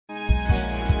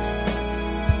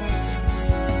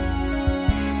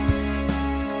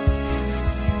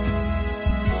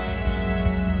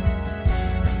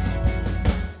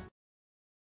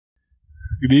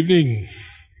Good evening.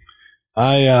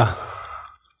 I'm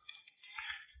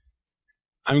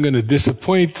going to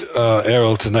disappoint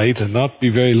Errol tonight and not be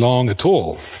very long at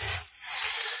all,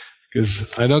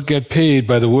 because I don't get paid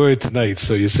by the word tonight.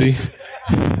 So you see,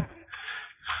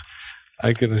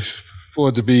 I can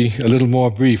afford to be a little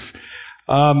more brief.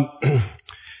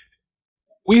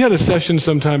 We had a session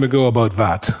some time ago about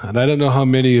VAT, and I don't know how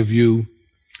many of you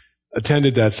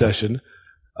attended that session,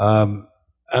 and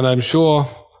I'm sure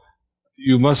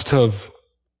you must have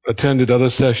attended other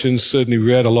sessions, certainly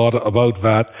read a lot about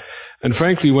VAT. And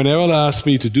frankly, when Errol asked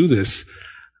me to do this,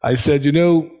 I said,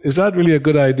 is that really a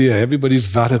good idea? Everybody's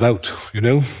VATted out,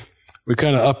 We're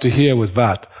kind of up to here with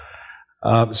VAT.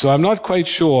 So I'm not quite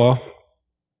sure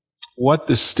what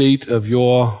the state of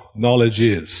your knowledge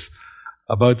is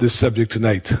about this subject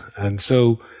tonight. And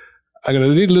so I'm going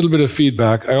to need a little bit of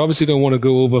feedback. I obviously don't want to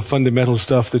go over fundamental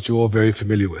stuff that you're all very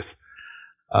familiar with.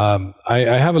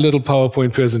 I have a little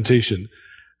PowerPoint presentation,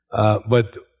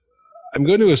 but I'm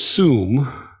going to assume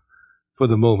for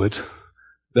the moment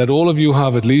that all of you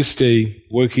have at least a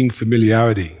working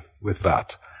familiarity with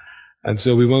that. And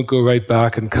so we won't go right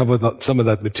back and cover some of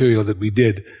that material that we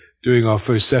did during our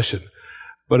first session.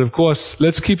 But of course,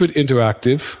 let's keep it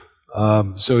interactive.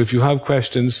 So if you have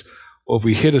questions, or if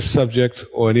we hit a subject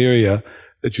or an area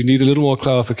that you need a little more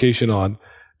clarification on,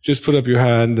 just put up your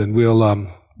hand and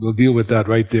we'll deal with that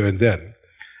right there and then.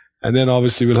 And then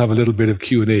obviously we'll have a little bit of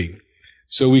Q&A.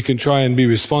 So we can try and be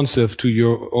responsive to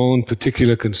your own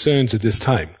particular concerns at this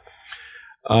time.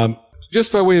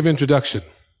 Just by way of introduction,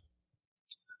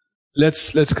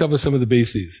 let's cover some of the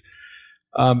bases.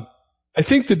 I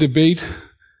think the debate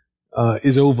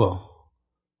is over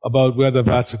about whether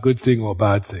that's a good thing or a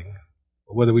bad thing,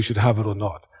 or whether we should have it or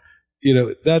not.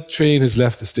 That train has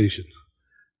left the station.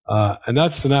 And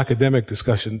that's an academic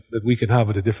discussion that we can have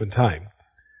at a different time.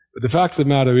 But the fact of the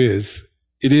matter is,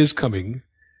 it is coming.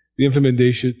 The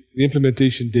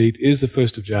implementation date is the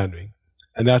 1st of January,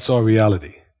 and that's our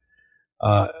reality.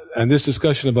 And this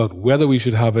discussion about whether we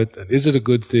should have it, and is it a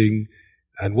good thing,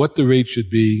 and what the rate should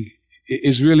be,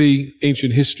 is really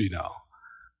ancient history now.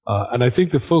 And I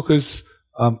think the focus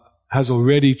has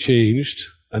already changed,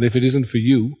 and if it isn't for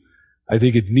you, I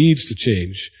think it needs to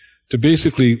change to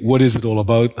basically what is it all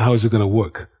about, how is it going to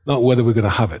work, not whether we're going to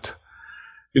have it.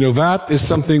 VAT is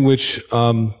something which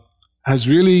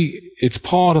it's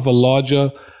part of a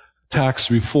larger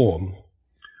tax reform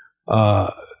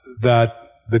that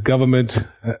the government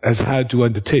has had to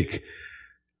undertake.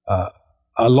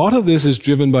 A lot of this is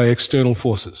driven by external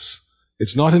forces.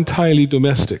 It's not entirely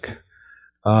domestic.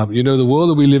 The world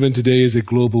that we live in today is a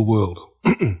global world.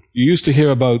 You used to hear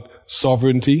about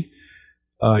sovereignty.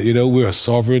 We're a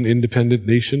sovereign, independent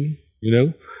nation.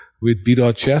 We'd beat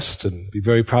our chest and be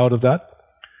very proud of that.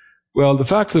 Well, the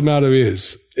fact of the matter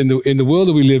is, in the world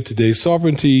that we live today,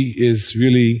 sovereignty is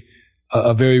really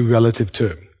a very relative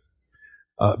term.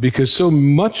 Because so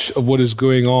much of what is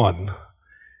going on,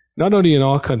 not only in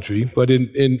our country, but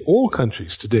in all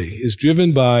countries today, is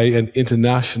driven by an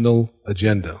international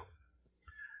agenda.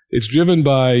 It's driven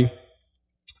by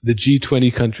the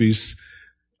G20 countries,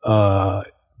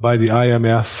 by the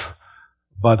IMF,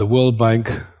 by the World Bank,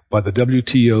 by the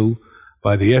WTO,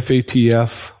 by the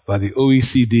FATF, by the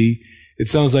OECD. It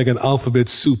sounds like an alphabet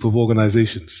soup of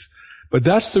organizations. But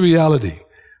that's the reality.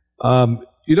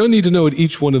 You don't need to know what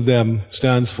each one of them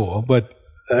stands for, but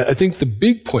I think the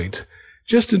big point,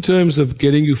 just in terms of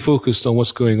getting you focused on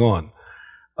what's going on,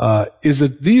 is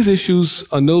that these issues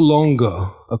are no longer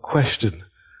a question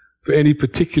for any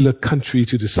particular country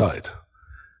to decide.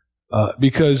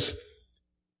 Because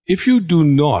if you do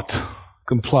not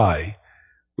comply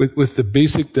with the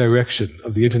basic direction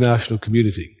of the international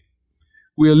community,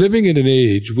 we are living in an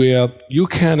age where you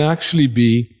can actually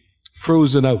be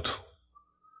frozen out.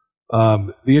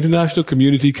 The international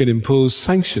community can impose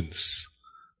sanctions,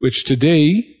 which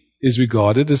today is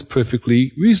regarded as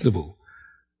perfectly reasonable.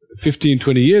 15,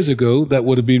 20 years ago, that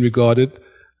would have been regarded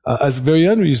as very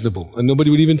unreasonable, and nobody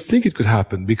would even think it could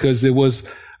happen, because there was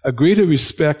a greater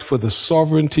respect for the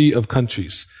sovereignty of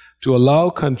countries to allow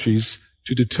countries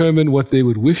to determine what they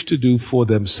would wish to do for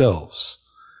themselves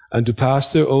and to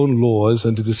pass their own laws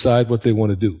and to decide what they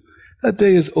want to do. That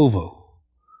day is over.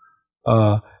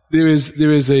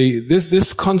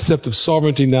 This concept of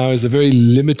sovereignty now is a very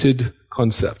limited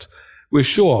concept. We're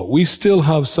sure we still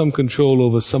have some control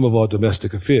over some of our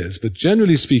domestic affairs, but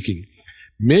generally speaking,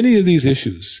 many of these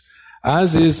issues,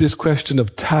 as is this question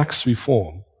of tax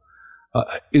reform,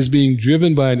 is being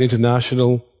driven by an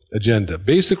international agenda.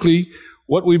 Basically,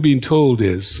 what we've been told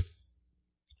is,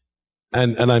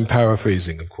 and I'm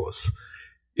paraphrasing, of course,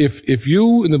 if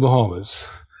you in the Bahamas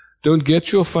don't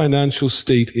get your financial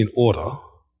state in order,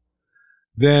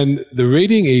 then the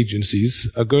rating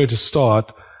agencies are going to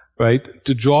start, right,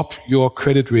 to drop your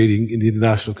credit rating in the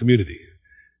international community.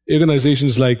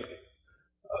 Organizations like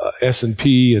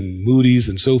S&P and Moody's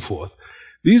and so forth,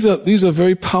 these are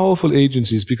very powerful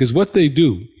agencies, because what they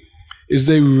do is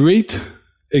they rate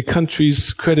a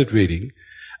country's credit rating,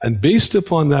 and based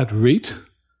upon that rate,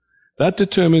 that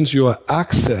determines your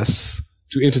access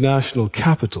to international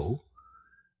capital,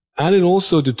 and it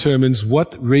also determines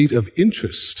what rate of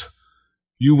interest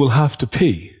you will have to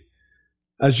pay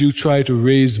as you try to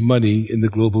raise money in the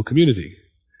global community.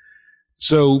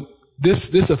 So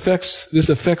this affects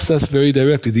us very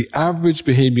directly. The average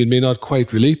Bahamian may not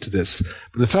quite relate to this,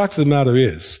 but the fact of the matter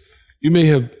is, you may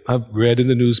have read in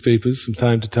the newspapers from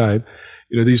time to time,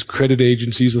 these credit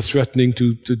agencies are threatening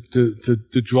to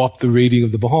drop the rating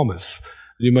of the Bahamas.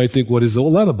 And you might think, what is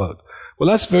all that about? Well,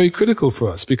 that's very critical for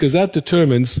us, because that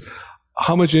determines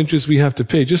how much interest we have to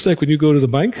pay. Just like when you go to the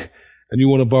bank and you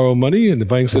want to borrow money and the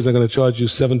bank says, I'm going to charge you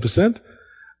 7%,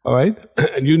 all right?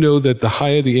 And you know that the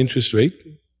higher the interest rate,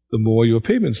 the more your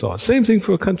payments are. Same thing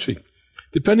for a country.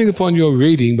 Depending upon your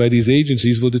rating by these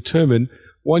agencies will determine,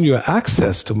 one, your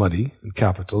access to money and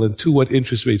capital, and two, what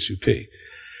interest rates you pay.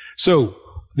 So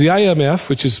the IMF,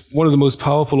 which is one of the most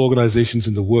powerful organizations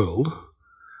in the world,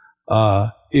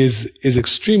 is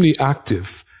extremely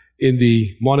active in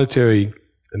the monetary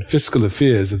and fiscal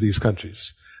affairs of these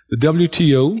countries. The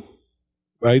WTO,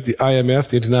 right, the IMF,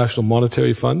 the International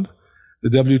Monetary Fund, the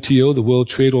WTO, the World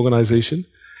Trade Organization,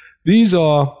 these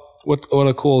are what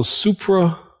I call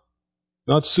supra,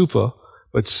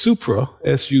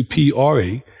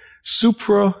 S-U-P-R-A,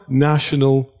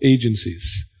 supranational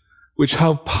agencies, which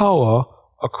have power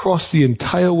across the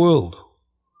entire world.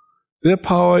 Their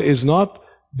power is not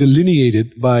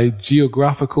delineated by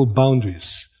geographical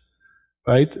boundaries,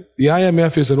 right? The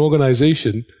IMF is an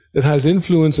organization that has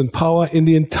influence and power in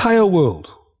the entire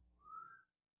world.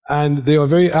 And they are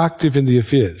very active in the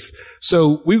affairs.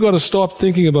 So we've got to stop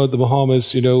thinking about the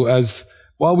Bahamas, as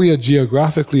while we are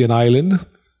geographically an island,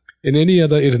 in any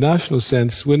other international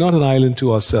sense, we're not an island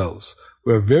to ourselves.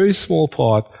 We're a very small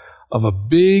part of a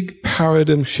big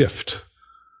paradigm shift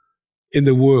in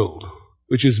the world,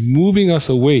 which is moving us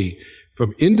away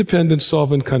from independent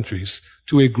sovereign countries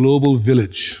to a global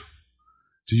village,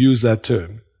 to use that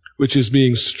term, which is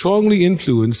being strongly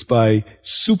influenced by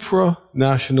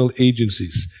supranational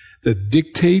agencies that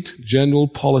dictate general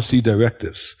policy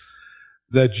directives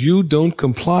that you don't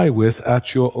comply with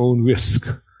at your own risk.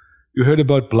 You heard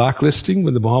about blacklisting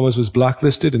when the Bahamas was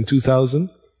blacklisted in 2000,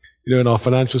 in our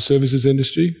financial services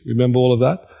industry. Remember all of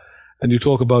that? And you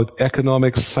talk about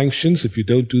economic sanctions if you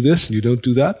don't do this and you don't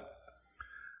do that.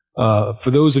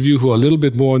 For those of you who are a little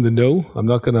bit more in the know, I'm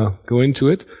not going to go into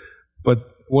it, but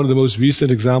one of the most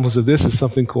recent examples of this is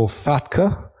something called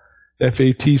FATCA,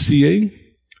 F-A-T-C-A,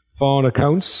 Foreign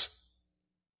Accounts.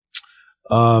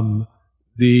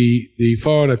 The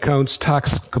Foreign Accounts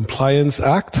Tax Compliance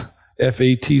Act,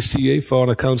 FATCA, Foreign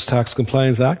Accounts Tax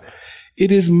Compliance Act.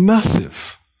 It is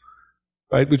massive,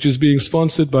 right, which is being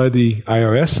sponsored by the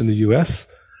IRS in the US.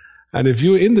 And if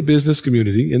you're in the business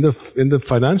community, in the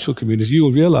financial community, you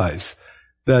will realize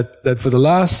that for the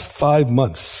last 5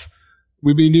 months,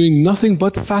 we've been doing nothing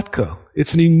but FATCA.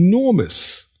 It's an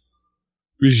enormous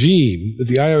regime that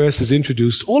the IRS has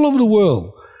introduced all over the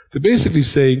world to basically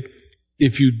say,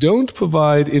 if you don't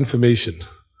provide information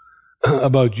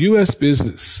about U.S.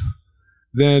 business,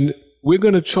 then we're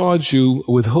going to charge you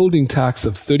a withholding tax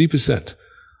of 30%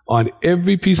 on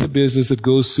every piece of business that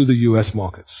goes through the U.S.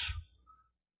 markets.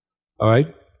 All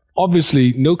right?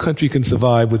 Obviously, no country can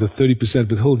survive with a 30%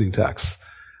 withholding tax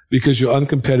because you're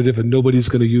uncompetitive and nobody's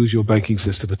going to use your banking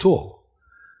system at all.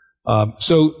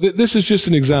 So this is just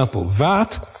an example.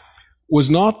 VAT was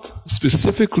not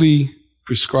specifically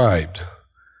prescribed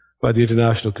by the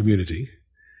international community,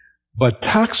 but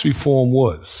tax reform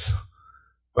was,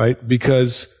 right?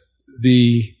 Because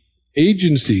the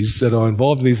agencies that are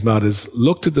involved in these matters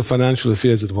looked at the financial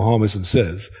affairs of the Bahamas and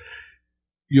says,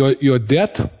 your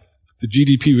debt to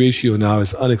GDP ratio now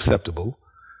is unacceptable.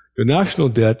 Your national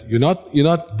debt, you're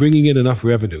not bringing in enough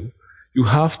revenue. You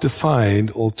have to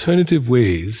find alternative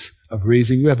ways of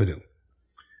raising revenue.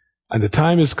 And the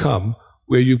time has come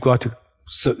where you've got to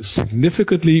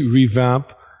significantly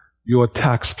revamp your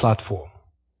tax platform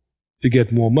to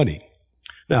get more money.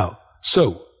 Now,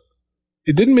 so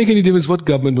it didn't make any difference what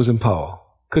government was in power.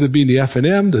 Could have been the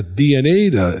FNM, the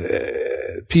DNA,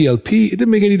 the PLP. It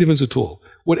didn't make any difference at all.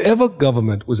 Whatever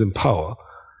government was in power,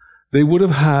 they would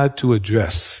have had to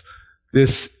address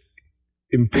this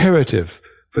imperative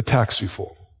for tax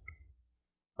reform.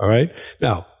 All right?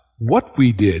 Now, what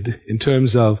we did in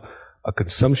terms of a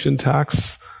consumption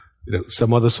tax,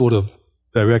 some other sort of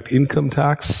direct income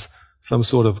tax, some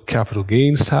sort of capital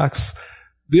gains tax,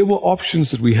 there were options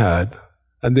that we had,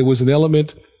 and there was an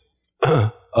element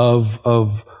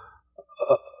of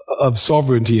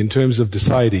sovereignty in terms of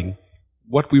deciding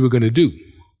what we were going to do.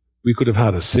 We could have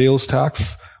had a sales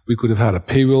tax, we could have had a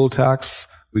payroll tax,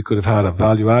 we could have had a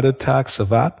value-added tax, a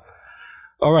VAT.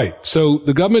 All right, so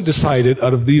the government decided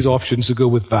out of these options to go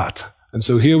with VAT. And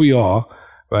so here we are,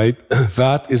 right?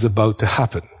 VAT is about to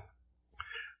happen.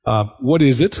 What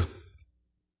is it?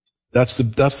 That's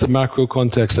the macro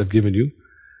context I've given you.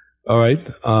 All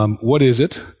right, what is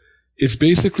it? It's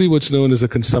basically what's known as a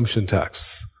consumption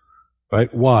tax,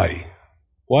 right? Why?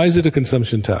 Why is it a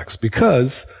consumption tax?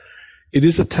 Because it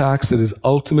is a tax that is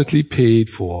ultimately paid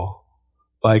for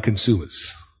by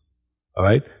consumers. All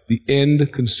right, the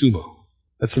end consumer.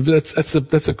 That's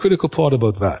a critical part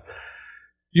about that.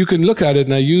 You can look at it,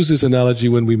 and I used this analogy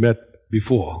when we met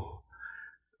before.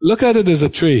 Look at it as a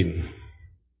train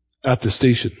at the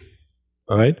station.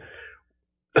 All right,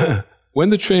 when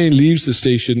the train leaves the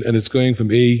station and it's going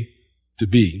from A to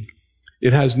B,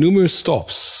 it has numerous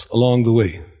stops along the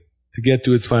way to get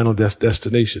to its final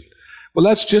destination. Well,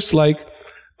 that's just like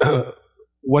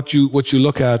what you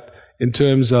look at in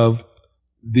terms of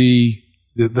the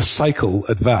cycle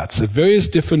at VATs. At various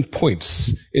different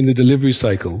points in the delivery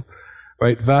cycle,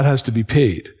 right, VAT has to be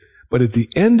paid. But at the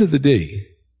end of the day,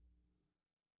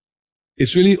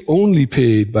 it's really only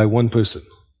paid by one person,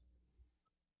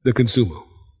 the consumer.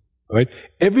 Right?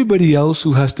 Everybody else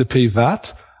who has to pay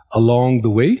VAT along the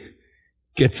way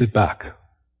gets it back.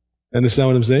 Understand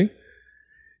what I'm saying?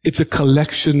 It's a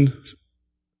collection,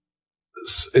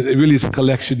 it really is a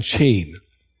collection chain.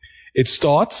 It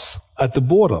starts at the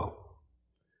border,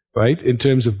 right, in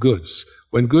terms of goods.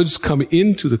 When goods come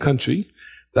into the country,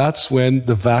 that's when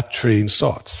the VAT train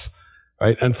starts,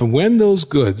 right? And from when those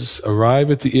goods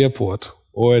arrive at the airport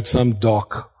or at some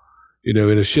dock, in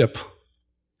a ship,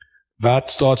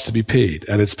 VAT starts to be paid,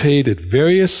 and it's paid at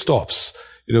various stops,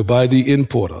 by the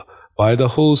importer, by the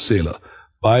wholesaler,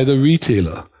 by the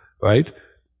retailer, right?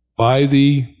 By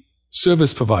the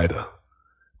service provider.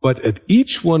 But at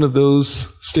each one of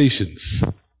those stations,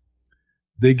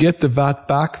 they get the VAT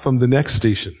back from the next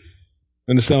station.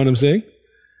 Understand what I'm saying?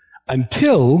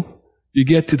 Until you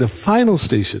get to the final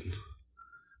station,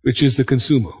 which is the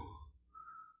consumer,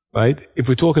 right? If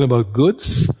we're talking about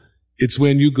goods, it's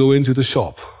when you go into the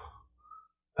shop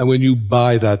and when you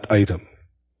buy that item.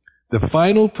 The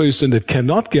final person that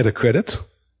cannot get a credit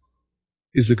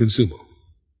is the consumer.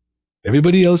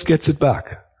 Everybody else gets it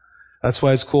back. That's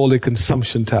why it's called a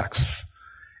consumption tax.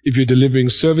 If you're delivering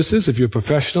services, if you're a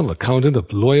professional, accountant, a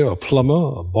lawyer, a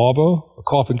plumber, a barber, a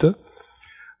carpenter,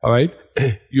 all right,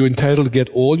 you're entitled to get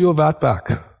all your VAT back.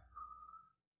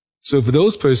 So for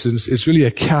those persons, it's really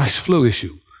a cash flow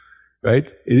issue, right?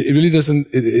 It really doesn't,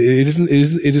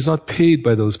 it is not paid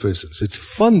by those persons. It's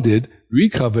funded,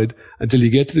 recovered until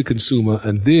you get to the consumer,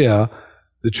 and there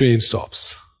the train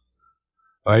stops.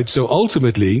 All right, so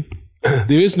ultimately,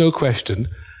 there is no question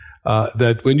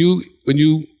that when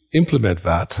you implement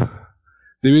VAT,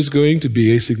 there is going to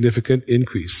be a significant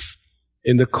increase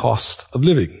in the cost of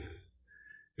living,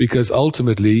 because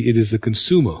ultimately it is the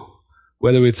consumer,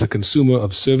 whether it's a consumer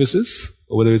of services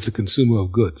or whether it's a consumer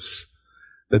of goods,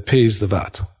 that pays the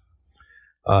VAT.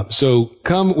 So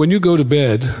when you go to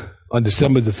bed on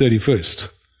December the 31st,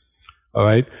 all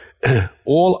right,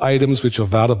 all items which are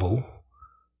vatable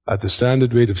at the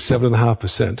standard rate of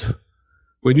 7.5%,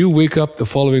 when you wake up the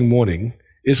following morning,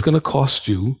 it's going to cost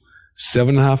you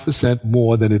 7.5%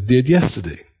 more than it did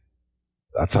yesterday.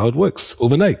 That's how it works,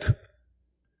 overnight.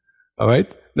 All right?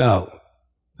 Now,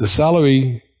 the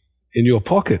salary in your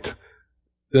pocket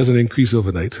doesn't increase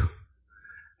overnight.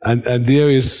 And there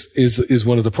is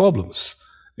one of the problems.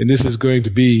 And this is going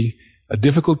to be a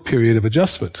difficult period of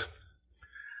adjustment.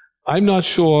 I'm not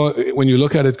sure, when you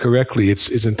look at it correctly,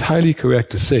 it's entirely correct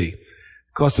to say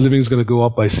cost of living is going to go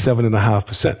up by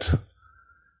 7.5%.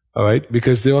 All right?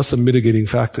 Because there are some mitigating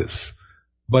factors.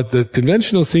 But the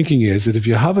conventional thinking is that if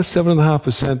you have a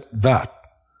 7.5% VAT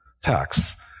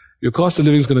tax, your cost of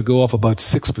living is going to go up about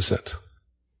 6%.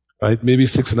 Right? Maybe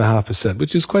 6.5%,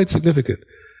 which is quite significant.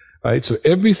 Right? So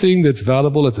everything that's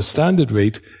valuable at the standard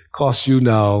rate costs you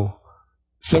now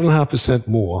 7.5%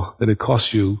 more than it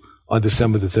costs you on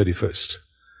December the 31st.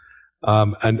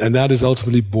 And that is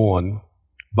ultimately borne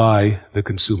by the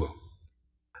consumer.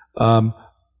 And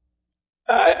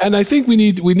I think we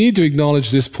need to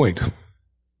acknowledge this point.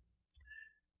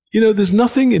 There's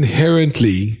nothing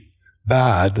inherently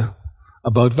bad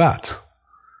about VAT.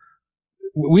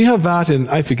 we have VAT in,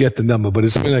 I forget the number, but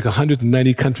it's something like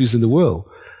 190 countries in the world.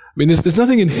 I mean, there's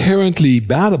nothing inherently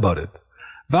bad about it.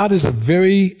 VAT is a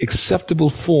very acceptable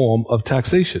form of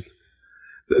taxation.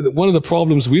 One of the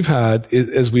problems we've had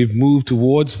as we've moved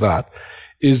towards VAT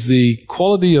is the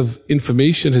quality of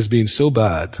information has been so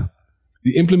bad,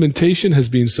 the implementation has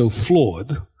been so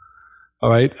flawed, all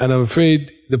right, and I'm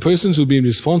afraid the persons who've been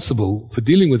responsible for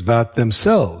dealing with that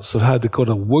themselves have had to kind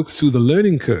of work through the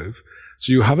learning curve,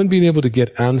 so you haven't been able to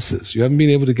get answers, you haven't been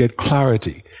able to get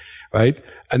clarity, right?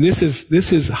 And this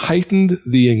has heightened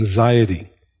the anxiety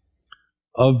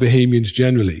of Bahamians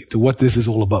generally to what this is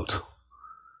all about.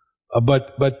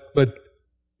 But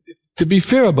to be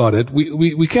fair about it,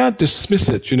 we can't dismiss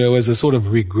it, as a sort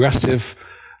of regressive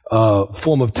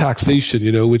form of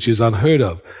taxation, which is unheard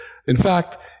of. In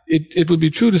fact, it would be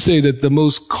true to say that the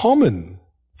most common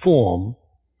form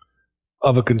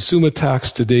of a consumer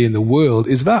tax today in the world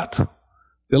is VAT.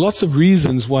 There are lots of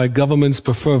reasons why governments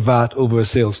prefer VAT over a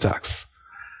sales tax,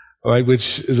 all right,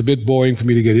 which is a bit boring for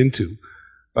me to get into,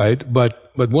 right?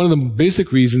 But one of the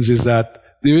basic reasons is that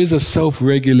there is a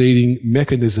self-regulating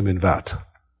mechanism in VAT.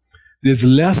 There's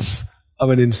less of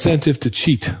an incentive to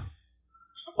cheat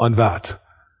on VAT,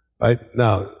 right?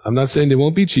 Now, I'm not saying there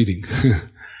won't be cheating,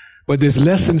 but there's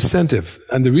less incentive.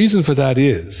 And the reason for that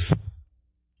is,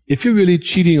 if you're really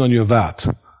cheating on your VAT,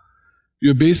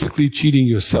 you're basically cheating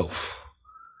yourself,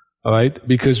 all right?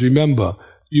 Because remember,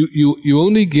 you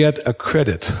only get a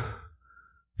credit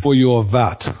for your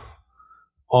VAT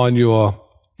on your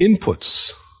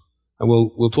inputs. And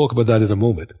we'll talk about that in a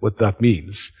moment, what that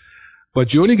means.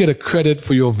 But you only get a credit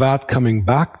for your VAT coming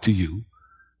back to you,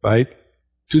 right?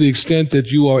 To the extent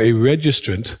that you are a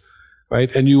registrant,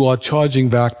 right? And you are charging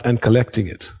VAT and collecting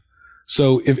it.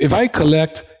 So if I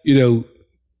collect,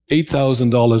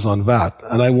 $8,000 on VAT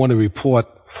and I want to report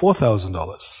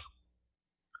 $4,000,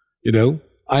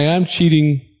 I am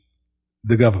cheating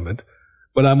the government,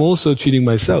 but I'm also cheating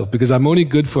myself because I'm only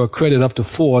good for a credit up to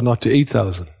 4, not to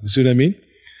 8,000. You see what I mean?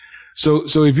 So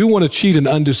if you want to cheat and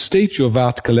understate your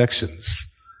VAT collections,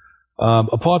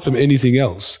 apart from anything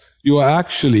else, you are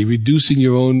actually reducing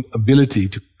your own ability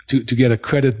to get a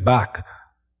credit back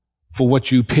for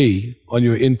what you pay on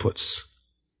your inputs.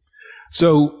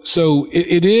 So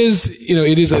it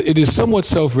is somewhat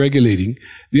self-regulating.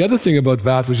 The other thing about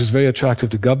VAT, which is very attractive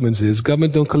to governments, is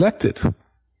government don't collect it,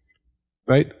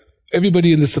 right?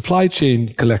 Everybody in the supply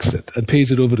chain collects it and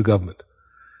pays it over to government.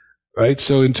 Right?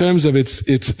 So in terms of its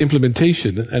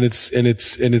implementation and its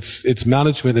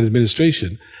management and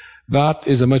administration, VAT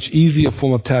is a much easier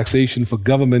form of taxation for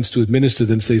governments to administer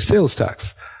than, say, sales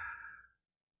tax.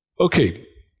 Okay.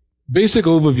 Basic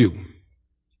overview.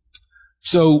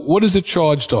 So what is it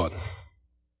charged on?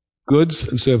 Goods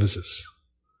and services.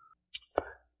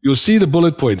 You'll see the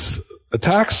bullet points. A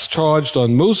tax charged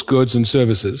on most goods and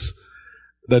services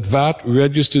that VAT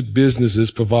registered businesses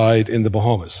provide in the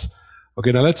Bahamas.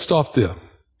 Okay, now let's stop there.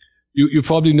 You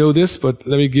probably know this, but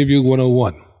let me give you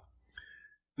 101.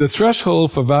 The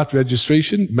threshold for VAT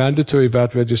registration, mandatory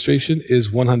VAT registration, is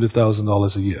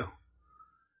 $100,000 a year.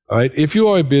 All right, if you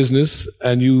are a business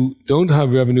and you don't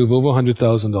have revenue of over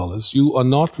 $100,000, you are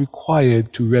not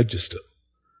required to register.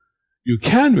 You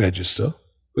can register,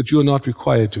 but you are not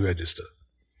required to register.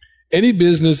 Any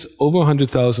business over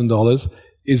 $100,000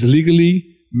 is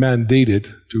legally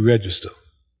mandated to register.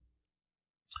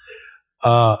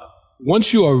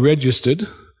 Once you are registered,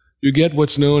 you get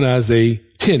what's known as a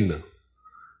TIN,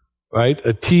 right?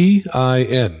 A TIN.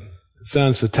 It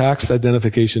stands for Tax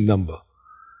Identification Number,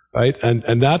 right?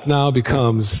 And that now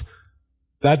becomes,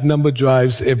 that number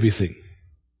drives everything.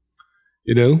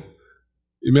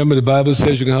 Remember the Bible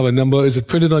says you can have a number. Is it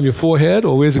printed on your forehead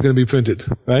or where is it going to be printed,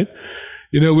 right?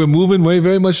 We're moving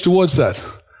very much towards that,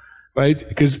 right?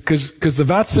 Because the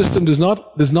VAT system does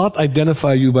not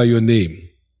identify you by your name.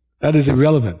 That is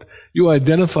irrelevant. You are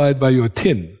identified by your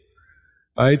TIN,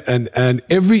 right? And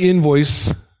every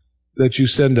invoice that you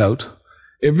send out,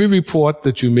 every report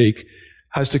that you make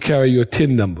has to carry your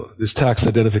TIN number, this tax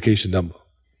identification number,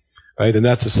 right? And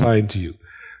that's assigned to you.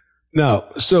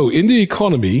 Now, so in the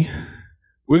economy,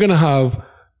 we're going to have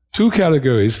two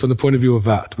categories from the point of view of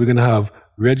VAT. We're going to have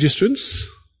registrants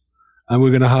and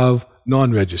we're going to have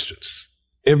non-registrants.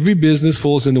 Every business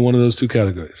falls into one of those two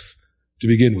categories to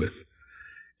begin with.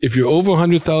 If you're over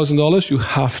 $100,000, you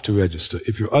have to register.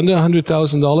 If you're under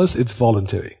 $100,000, it's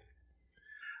voluntary.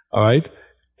 All right?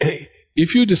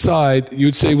 If you decide,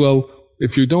 you'd say, well,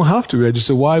 if you don't have to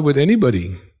register, why would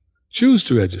anybody choose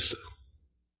to register?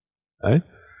 Right?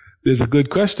 There's a good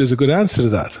question, there's a good answer to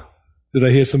that. Did I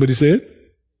hear somebody say it?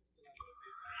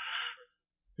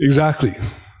 Exactly.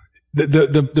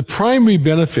 The primary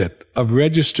benefit of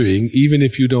registering, even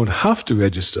if you don't have to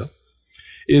register,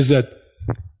 is that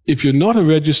if you're not a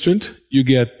registrant, you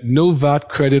get no VAT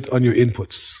credit on your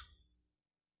inputs.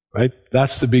 Right?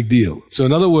 That's the big deal. So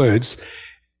in other words,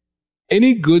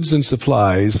 any goods and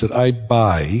supplies that I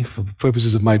buy for the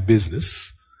purposes of my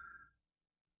business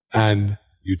and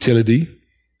utility,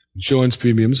 insurance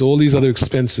premiums, all these other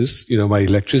expenses, my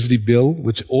electricity bill,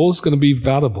 which all is going to be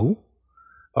vatable,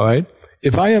 all right?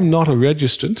 If I am not a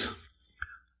registrant,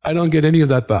 I don't get any of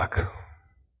that back.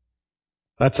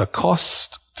 That's a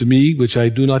cost to me which I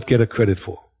do not get a credit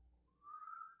for.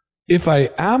 If I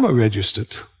am a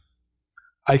registrant,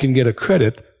 I can get a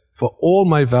credit for all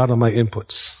my VAT on my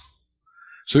inputs.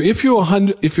 So if you're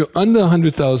under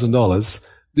 $100,000,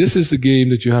 this is the game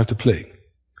that you have to play.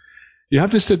 You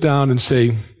have to sit down and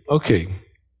say, okay,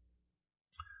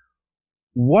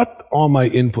 what are my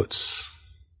inputs?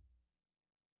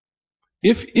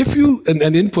 If you, and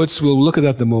inputs, we'll look at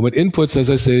that in a moment. Inputs, as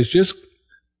I say, is just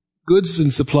goods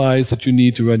and supplies that you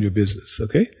need to run your business,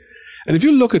 okay? And if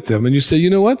you look at them and you say, you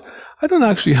know what? I don't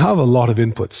actually have a lot of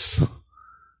inputs.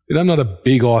 I'm not a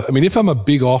big, if I'm a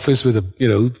big office with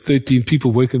 13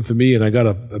 people working for me and I got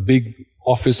a big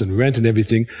office and rent and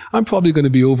everything, I'm probably going to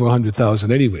be over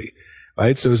 100,000 anyway,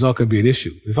 right? So it's not going to be an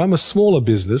issue. If I'm a small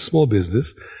business,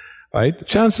 right?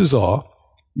 Chances are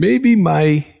maybe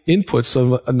my inputs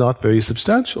are not very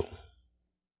substantial.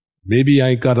 Maybe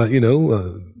I got a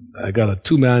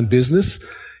two-man business.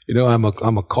 I'm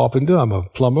a carpenter. I'm a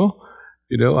plumber.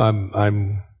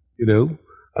 I'm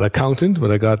an accountant,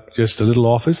 but I got just a little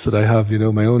office that I have,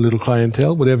 my own little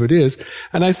clientele, whatever it is.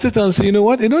 And I sit down and say, you know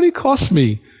what? It only costs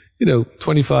me, $25,000,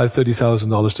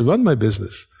 $30,000 to run my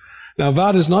business. Now,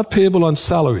 VAT is not payable on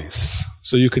salaries,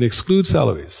 so you can exclude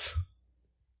salaries.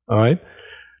 All right?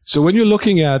 So when you're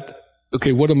looking at,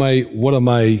 okay, what are my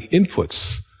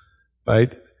inputs,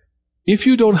 right? If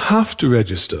you don't have to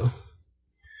register,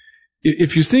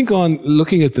 if you think on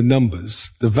looking at the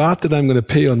numbers, the VAT that I'm going to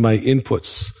pay on my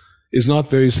inputs is not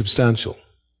very substantial.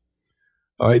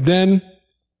 All right, then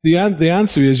the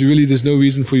answer is there's no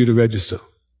reason for you to register.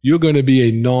 You're going to be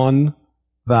a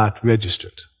non-VAT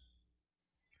registrant.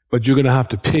 But you're going to have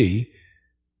to pay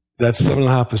that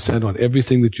 7.5% on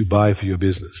everything that you buy for your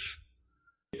business.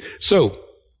 So,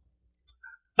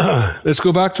 let's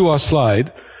go back to our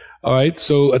slide. All right,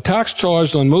 so a tax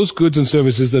charged on most goods and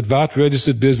services that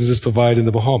VAT-registered businesses provide in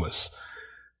the Bahamas.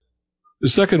 The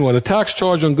second one, a tax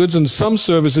charge on goods and some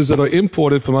services that are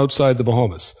imported from outside the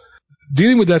Bahamas.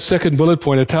 Dealing with that second bullet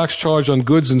point, a tax charge on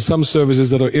goods and some services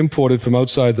that are imported from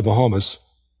outside the Bahamas.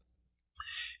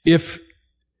 If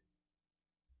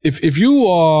you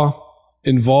are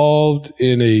involved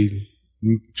in a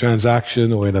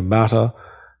transaction or in a matter,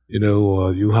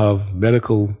 or you have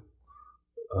medical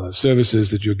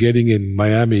services that you're getting in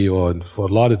Miami or in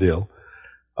Fort Lauderdale,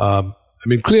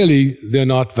 clearly they're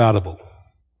not vatable.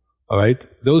 All right?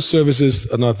 Those services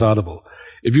are not vatable.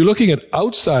 If you're looking at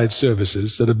outside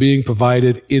services that are being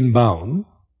provided inbound,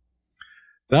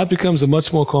 that becomes a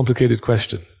much more complicated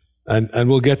question. And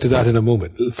we'll get to that in a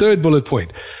moment. The third bullet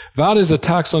point. VAT is a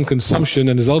tax on consumption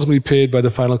and is ultimately paid by the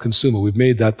final consumer. We've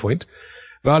made that point.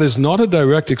 VAT is not a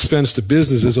direct expense to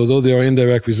businesses, although there are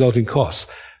indirect resulting costs.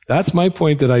 That's my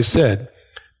point that I said.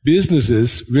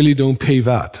 Businesses really don't pay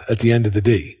VAT at the end of the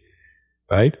day.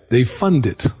 Right? They fund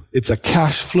it. It's a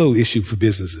cash flow issue for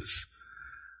businesses.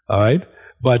 All right?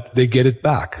 But they get it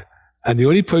back. And the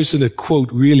only person that,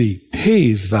 quote, really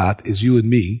pays VAT is you and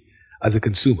me as a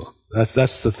consumer.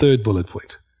 That's the third bullet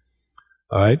point.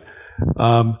 All right?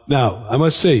 Now, I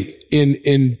must say,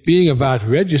 in being a VAT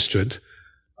registrant,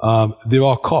 there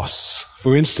are costs.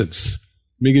 For instance,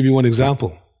 let me give you one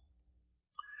example.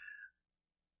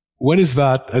 When is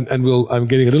VAT, and I'm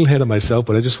getting a little ahead of myself,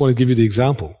 but I just want to give you the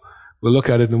example. We'll look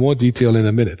at it in more detail in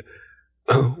a minute.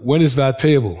 When is VAT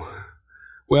payable?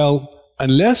 Well,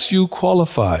 unless you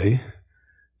qualify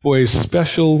for a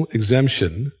special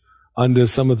exemption under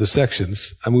some of the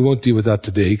sections, and we won't deal with that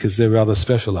today because they're rather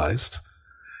specialized,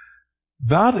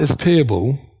 VAT is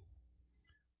payable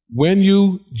when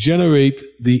you generate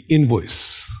the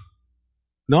invoice,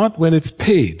 not when it's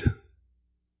paid.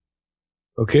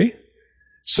 Okay?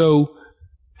 So,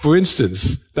 for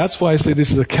instance, that's why I say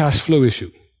this is a cash flow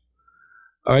issue.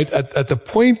 All right, at the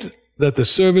point that the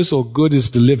service or good is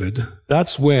delivered,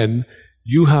 that's when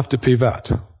you have to pay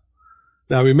VAT.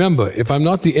 Now remember, if I'm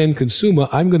not the end consumer,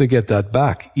 I'm going to get that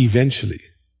back eventually.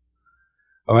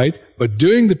 All right, but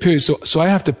during the period, so I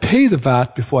have to pay the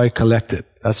VAT before I collect it.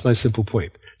 That's my simple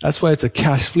point. That's why it's a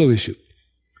cash flow issue.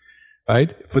 All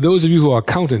right, for those of you who are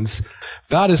accountants,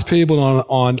 VAT is payable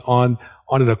on an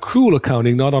accrual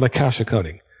accounting, not on a cash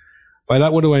accounting. By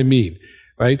that, what do I mean?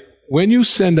 Right? When you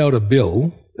send out a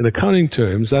bill, in accounting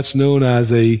terms, that's known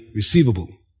as a receivable.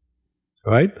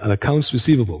 Right? An accounts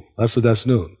receivable. That's what that's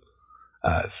known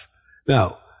as.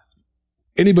 Now,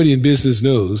 anybody in business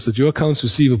knows that your accounts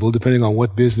receivable, depending on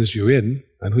what business you're in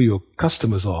and who your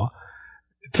customers are,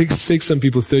 it takes some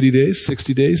people 30 days,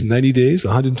 60 days, 90 days,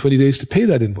 120 days to pay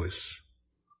that invoice.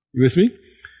 You with me?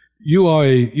 You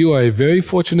are a very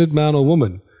fortunate man or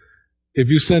woman if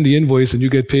you send the invoice and you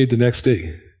get paid the next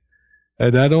day.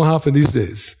 And that don't happen these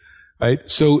days. Right?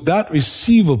 So that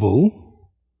receivable,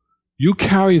 you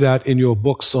carry that in your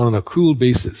books on an accrual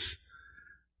basis.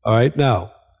 All right?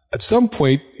 Now, at some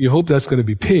point, you hope that's going to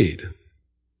be paid.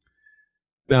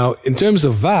 Now, in terms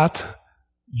of VAT,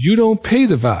 you don't pay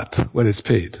the VAT when it's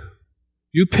paid.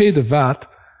 You pay the VAT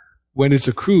when it's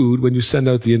accrued when you send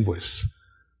out the invoice.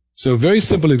 So, very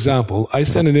simple example. I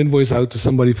send an invoice out to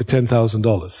somebody for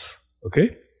 $10,000.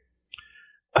 Okay?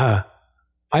 I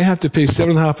have to pay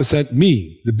 7.5%,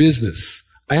 me, the business.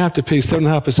 I have to pay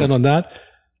 7.5% on that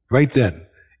right then,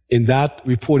 in that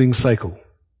reporting cycle.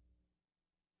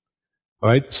 All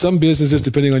right? Some businesses,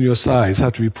 depending on your size,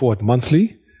 have to report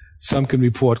monthly. Some can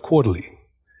report quarterly.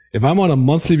 If I'm on a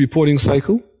monthly reporting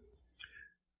cycle,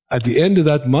 at the end of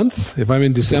that month, if I'm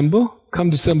in December, come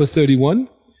December 31,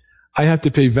 I have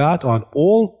to pay VAT on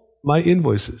all my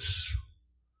invoices,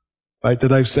 right,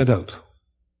 that I've sent out.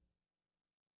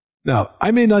 Now, I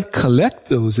may not collect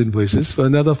those invoices for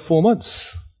another 4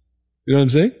 months. You know what I'm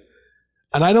saying?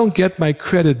 And I don't get my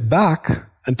credit back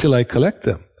until I collect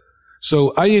them.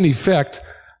 So I, in effect,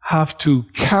 have to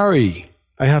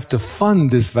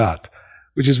fund this VAT,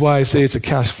 which is why I say it's a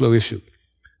cash flow issue.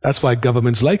 That's why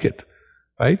governments like it,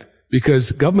 right?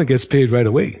 Because government gets paid right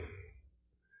away,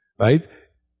 right?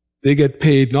 They get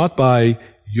paid not by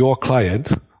your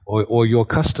client or your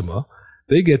customer.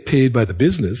 They get paid by the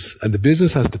business, and the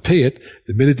business has to pay it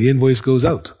the minute the invoice goes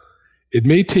out. It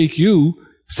may take you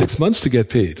 6 months to get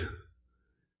paid,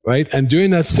 right? And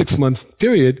during that 6 month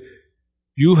period,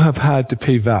 you have had to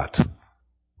pay VAT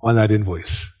on that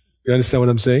invoice. You understand what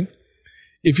I'm saying?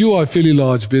 If you are a fairly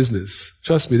large business,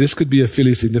 trust me, this could be a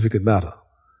fairly significant matter,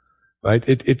 right?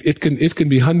 It can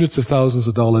be hundreds of thousands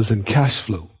of dollars in cash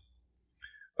flow,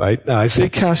 right? Now, I say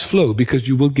cash flow because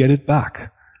you will get it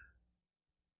back,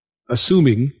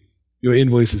 assuming your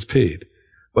invoice is paid.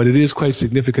 But it is quite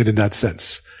significant in that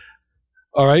sense.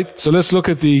 All right, so let's look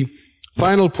at the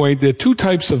final point. There are two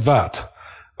types of VAT,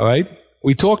 all right?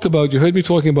 We talked about, you heard me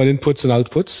talking about inputs and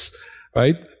outputs,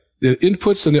 right? The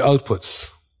inputs and the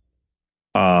outputs.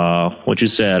 What you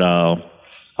said, I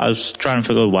was trying to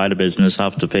figure out why the business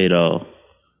have to pay the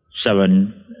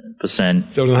 7%.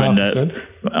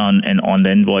 7.5%? On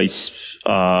the invoice.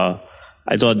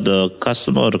 I thought the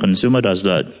customer or the consumer does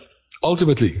that.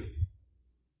 Ultimately.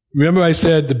 Remember I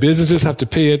said the businesses have to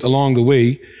pay it along the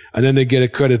way, and then they get a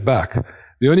credit back.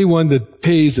 The only one that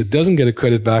pays that doesn't get a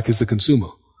credit back is the consumer,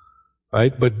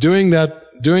 right? But during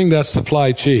that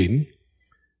supply chain,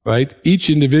 right, each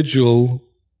individual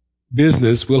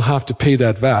business will have to pay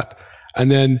that VAT,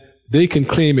 and then they can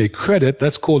claim a credit.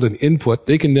 That's called an input.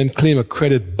 They can then claim a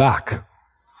credit back.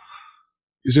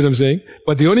 You see what I'm saying?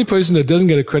 But the only person that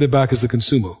doesn't get a credit back is the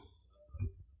consumer.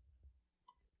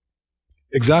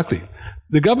 Exactly.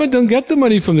 The government don't get the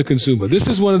money from the consumer. This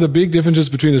is one of the big differences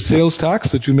between the sales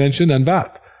tax that you mentioned and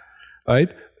VAT, right?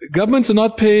 Governments are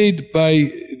not paid by,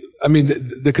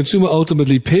 the consumer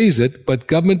ultimately pays it, but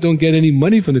government don't get any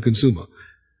money from the consumer,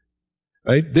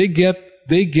 right? They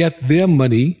get their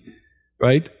money,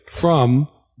 right, from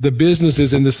the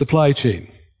businesses in the supply chain.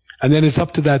 And then it's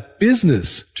up to that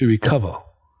business to recover.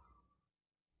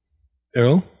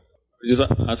 Errol? Just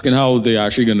asking how they're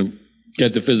actually going to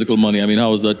get the physical money.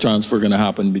 How is that transfer going to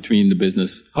happen between the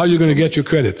business? How are you going to get your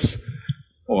credits?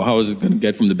 Or how is it going to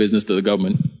get from the business to the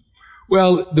government?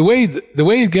 Well, the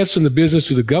way it gets from the business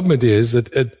to the government is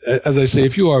that, as I say,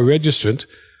 if you are a registrant,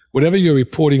 whatever your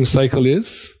reporting cycle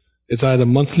is, it's either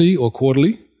monthly or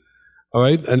quarterly, all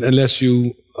right? And unless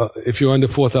if you're under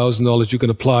 $4,000, you can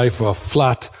apply for a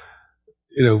flat,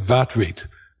 VAT rate.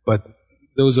 But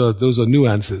those are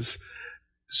nuances.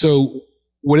 So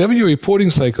whatever your reporting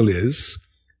cycle is,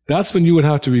 that's when you would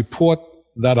have to report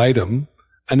that item,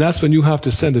 and that's when you have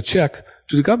to send a check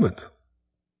to the government.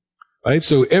 Right?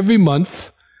 So every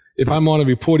month, if I'm on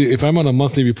a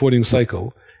monthly reporting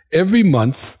cycle, every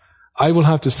month I will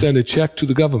have to send a check to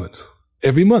the government.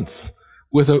 Every month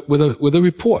with a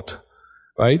report,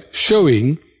 right?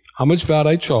 Showing how much VAT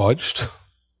I charged,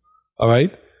 all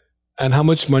right? And how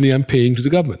much money I'm paying to the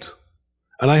government.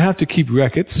 And I have to keep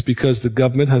records because the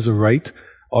government has a right,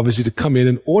 obviously, to come in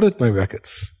and audit my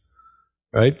records.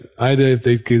 right? Either if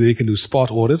they can do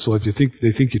spot audits, or if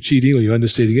they think you're cheating or you're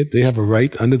understating it, they have a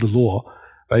right under the law,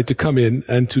 right, to come in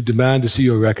and to demand to see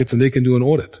your records, and they can do an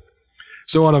audit.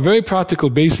 So on a very practical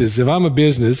basis, if I'm a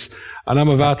business and I'm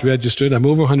a VAT registered, I'm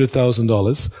over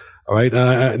 $100,000, all right,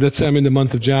 let's say I'm in the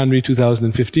month of January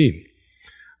 2015,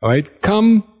 all right,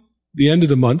 come the end of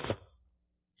the month,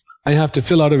 I have to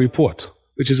fill out a report,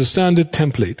 which is a standard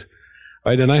template,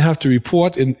 right, and I have to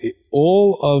report in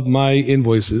all of my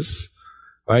invoices,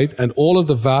 right, and all of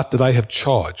the VAT that I have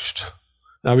charged.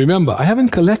 Now remember, I haven't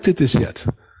collected this yet,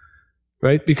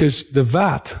 right, because the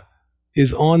VAT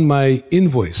is on my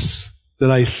invoice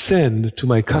that I send to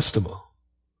my customer.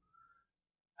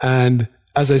 And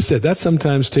as I said, that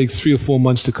sometimes takes 3 or 4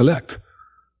 months to collect.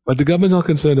 But the government's not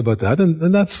concerned about that,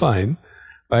 and that's fine,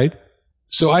 right?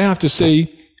 So I have to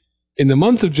say, in the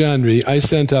month of January, I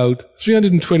sent out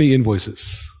 320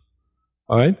 invoices,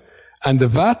 all right? And the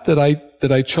VAT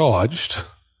that I charged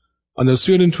on those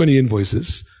 320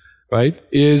 invoices, right,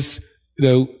 is,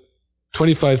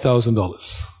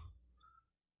 $25,000.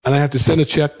 And I have to send a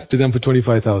check to them for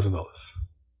 $25,000,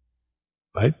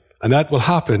 right? And that will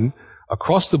happen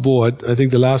across the board. I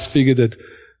think the last figure that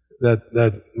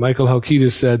Michael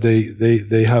Halkitis said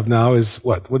they have now is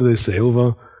what? What do they say?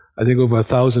 Over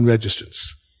 1,000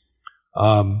 registrants.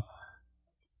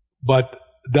 But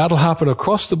that'll happen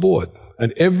across the board.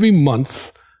 And every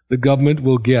month, the government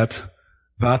will get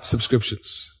VAT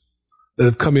subscriptions that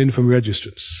have come in from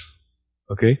registrants.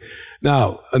 Okay?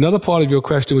 Now, another part of your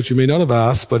question, which you may not have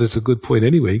asked, but it's a good point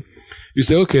anyway, you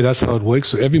say, okay, that's how it works.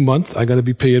 So every month, I'm going to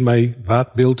be paying my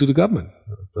VAT bill to the government.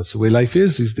 That's the way life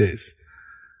is these days.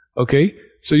 Okay?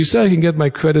 So you say I can get my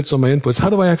credits on my inputs. How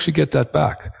do I actually get that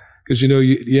back? Because,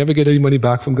 you ever get any money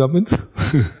back from government?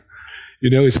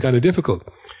 It's kind of difficult.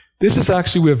 This is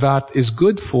actually where VAT is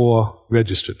good for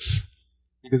registrants.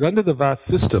 Because under the VAT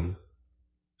system,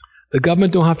 the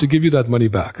government don't have to give you that money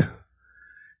back.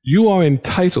 You are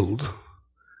entitled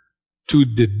to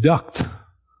deduct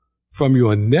from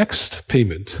your next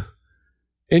payment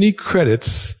any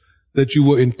credits that you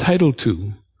were entitled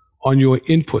to on your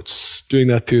inputs during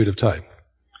that period of time.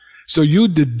 So you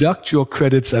deduct your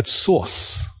credits at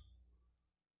source.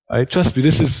 Right? Trust me,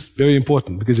 this is very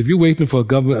important, because if you're waiting for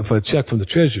a check from the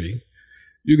Treasury,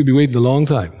 you could be waiting a long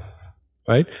time.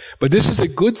 Right? But this is a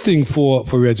good thing for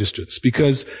registrants,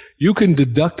 because you can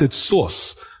deduct at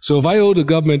source. So if I owe the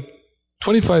government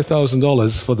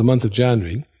 $25,000 for the month of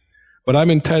January, but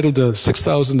I'm entitled to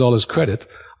 $6,000 credit,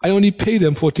 I only pay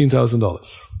them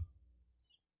 $14,000.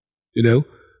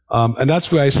 And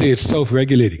that's where I say it's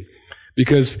self-regulating.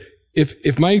 Because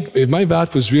if my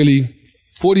VAT was really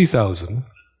 $40,000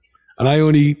 and I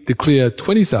only declare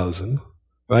 $20,000,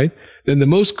 right? Then the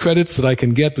most credits that I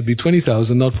can get would be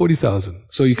 $20,000, not $40,000.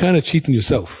 So you're kind of cheating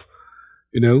yourself,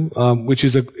 which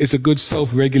is it's a good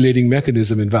self-regulating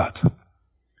mechanism in VAT.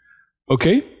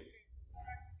 Okay?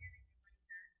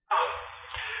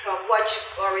 From what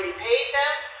you've already paid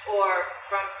them, or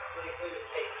from what you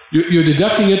paid? You're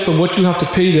deducting it from what you have to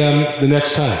pay them the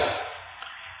next time.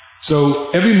 So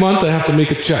every month I have to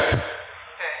make a check. Okay.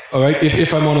 All right?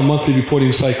 If I'm on a monthly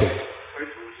reporting cycle.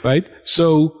 Right?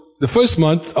 So the first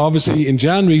month, obviously in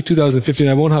January 2015,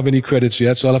 I won't have any credits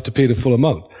yet, so I'll have to pay the full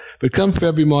amount. But come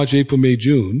February, March, April, May,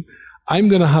 June, I'm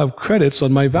going to have credits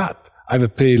on my VAT.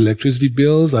 I've paid electricity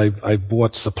bills. I've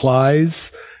bought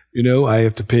supplies. I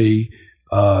have to pay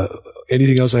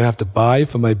anything else I have to buy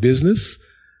for my business.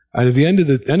 And at the end of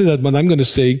that month, I'm going to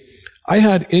say, I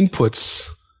had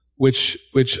inputs which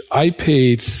I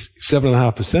paid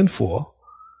 7.5% for,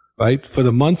 right, for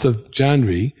the month of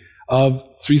January of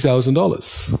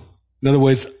 $3,000. In other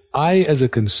words, I as a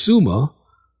consumer,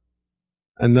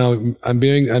 and now I'm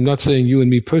not saying you and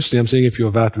me personally, I'm saying if you're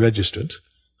a VAT registrant,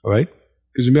 all right?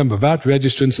 Because remember, VAT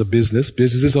registrants are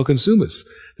businesses are consumers.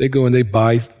 They go and they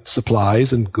buy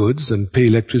supplies and goods and pay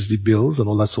electricity bills and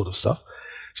all that sort of stuff.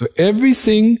 So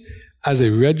everything as a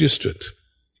registrant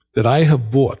that I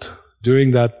have bought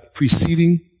during that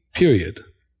preceding period,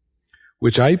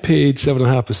 which I paid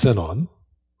 7.5% on,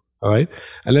 all right?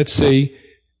 And let's say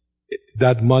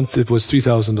that month it was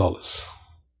 $3,000.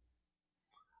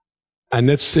 And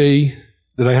let's say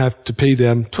that I have to pay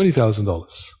them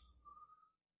 $20,000,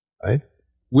 right?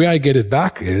 Where I get it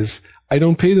back is I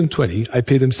don't pay them 20, I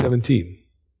pay them 17.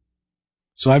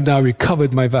 So I've now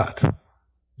recovered my VAT.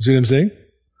 You see what I'm saying?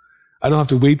 I don't have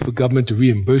to wait for government to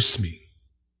reimburse me.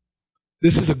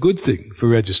 This is a good thing for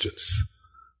registrants.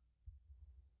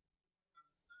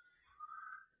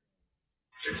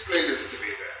 Explain this to me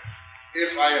then.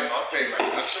 If I am not paying my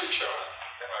national insurance,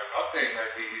 if I'm not paying my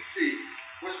VEC,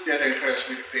 what's there to encourage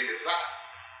me to pay this VAT?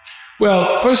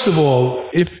 Well, first of all,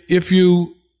 if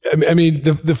you, I mean,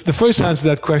 the first answer to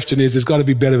that question is there's got to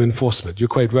be better enforcement. You're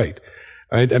quite right.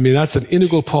 Right? I mean, that's an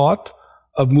integral part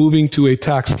of moving to a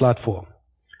tax platform.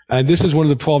 And this is one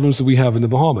of the problems that we have in the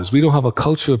Bahamas. We don't have a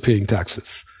culture of paying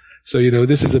taxes. So,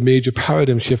 this is a major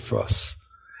paradigm shift for us.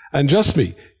 And trust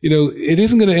me, it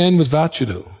isn't going to end with VAT,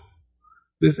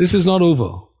 This is not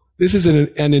over. This is an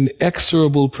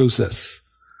inexorable process.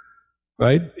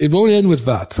 Right? It won't end with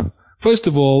VAT. First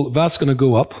of all, VAT's going to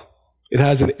go up. It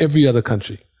has in every other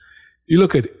country. You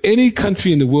look at any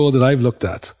country in the world that I've looked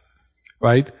at,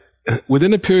 right?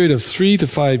 Within a period of 3 to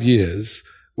 5 years,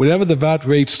 whatever the VAT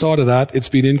rate started at, it's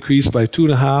been increased by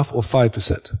 2.5% or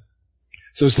 5%.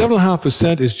 So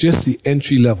 7.5% is just the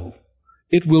entry level.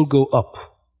 It will go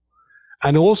up.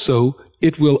 And also,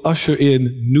 it will usher in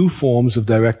new forms of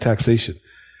direct taxation.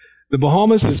 The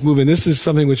Bahamas is moving. This is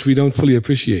something which we don't fully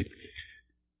appreciate.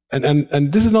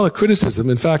 And this is not a criticism.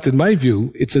 In fact, in my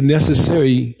view,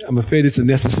 I'm afraid it's a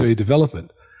necessary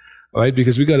development. All right?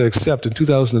 Because we got to accept in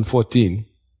 2014,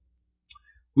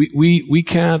 we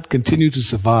can't continue to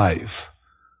survive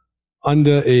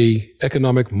under a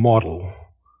economic model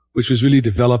which was really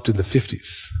developed in the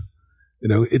 50s.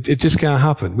 It just can't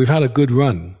happen. We've had a good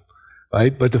run,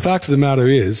 right? But the fact of the matter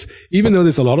is, even though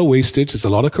there's a lot of wastage, there's a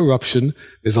lot of corruption,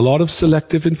 there's a lot of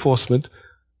selective enforcement,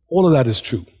 all of that is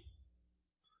true.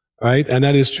 Right? And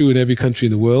that is true in every country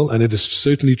in the world, and it is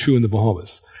certainly true in the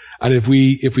Bahamas. And if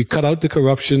we cut out the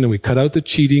corruption and we cut out the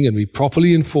cheating and we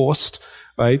properly enforced,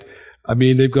 right? I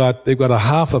mean, they've got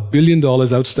 $500 million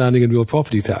outstanding in real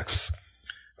property tax.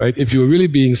 Right? If you were really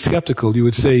being skeptical, you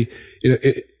would say,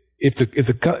 if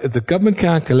the government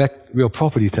can't collect real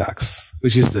property tax,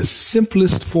 which is the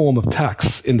simplest form of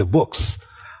tax in the books,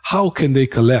 how can they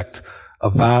collect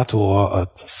a VAT or a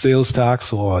sales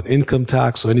tax or an income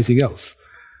tax or anything else?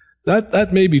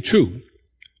 That may be true.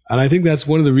 And I think that's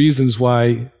one of the reasons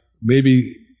why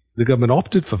maybe the government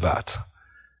opted for VAT.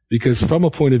 Because from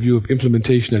a point of view of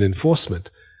implementation and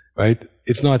enforcement, right,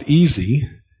 it's not easy,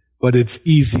 but it's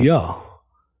easier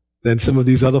than some of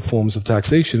these other forms of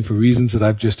taxation for reasons that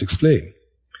I've just explained.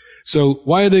 So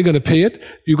why are they going to pay it?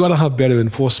 You've got to have better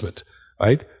enforcement,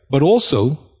 right? But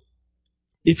also,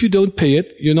 if you don't pay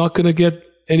it, you're not going to get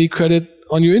any credit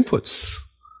on your inputs.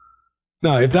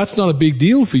 Now, if that's not a big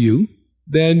deal for you,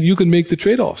 then you can make the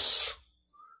trade-offs.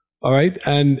 All right?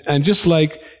 And just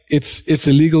like it's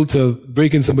illegal to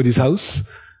break in somebody's house,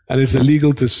 and it's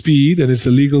illegal to speed, and it's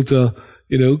illegal to,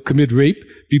 commit rape,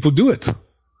 people do it.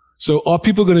 So are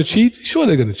people going to cheat? Sure,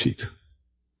 they're going to cheat.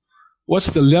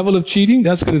 What's the level of cheating?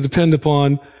 That's going to depend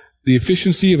upon the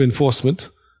efficiency of enforcement,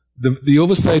 the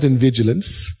oversight and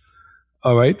vigilance,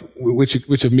 all right,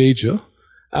 which are major,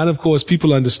 and of course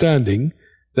people understanding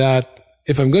that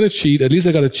if I'm going to cheat, at least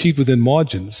I got to cheat within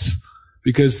margins,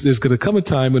 because there's going to come a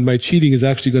time when my cheating is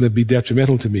actually going to be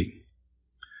detrimental to me.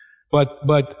 But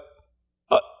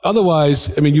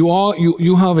otherwise, I mean,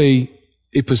 you have a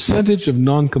percentage of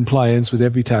non-compliance with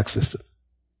every tax system.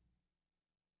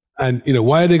 And,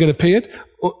 why are they going to pay it?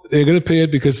 Well, they're going to pay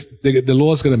it because the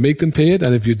law is going to make them pay it,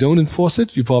 and if you don't enforce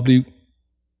it, you probably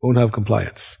won't have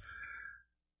compliance.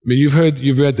 I mean, you've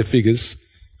read the figures.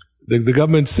 The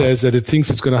government says that it thinks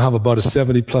it's going to have about a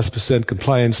 70+%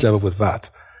 compliance level with VAT.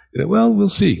 Well, we'll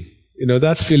see.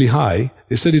 That's fairly high.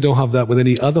 They certainly don't have that with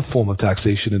any other form of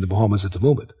taxation in the Bahamas at the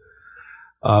moment.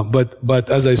 But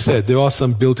as I said, there are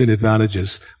some built-in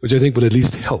advantages, which I think will at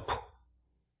least help.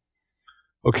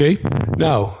 Okay?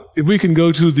 Now, if we can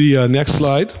go to the next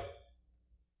slide.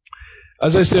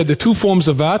 As I said, the two forms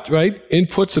of VAT, right?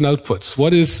 Inputs and outputs.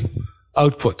 What is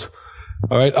output?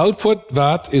 All right, output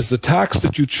VAT is the tax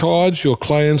that you charge your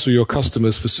clients or your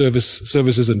customers for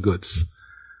services and goods.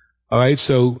 All right,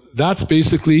 so that's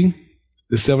basically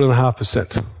the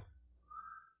 7.5%.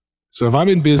 So if I'm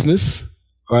in business,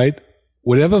 all right,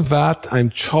 whatever VAT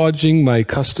I'm charging my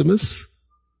customers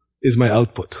is my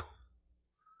output.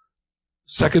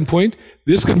 Second point,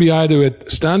 this can be either at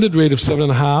standard rate of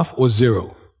 7.5 or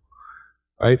 0.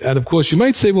 Right? And of course you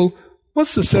might say, well,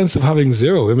 what's the sense of having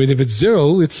 0? I mean, if it's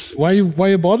 0, why are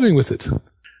you bothering with it?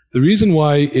 The reason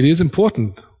why it is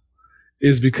important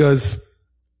is because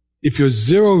if you're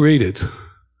 0 rated,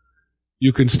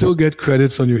 you can still get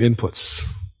credits on your inputs.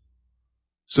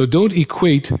 So don't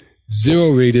equate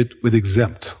 0 rated with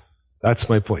exempt. That's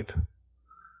my point.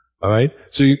 All right?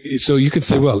 So you can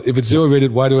say, well, if it's 0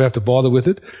 rated, why do I have to bother with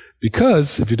it?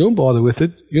 Because if you don't bother with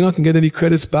it, you're not going to get any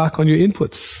credits back on your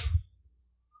inputs.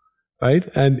 Right?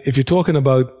 And if you're talking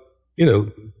about,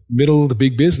 middle to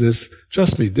big business,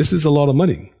 trust me, this is a lot of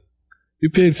money.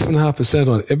 You're paying 7.5%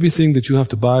 on everything that you have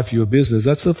to buy for your business.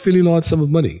 That's a fairly large sum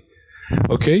of money.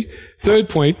 Okay? Third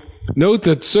point, note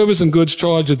that service and goods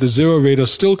charged at the zero rate are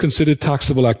still considered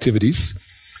taxable activities.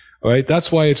 All right?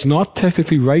 That's why it's not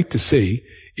technically right to say,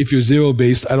 if you're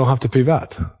zero-based, I don't have to pay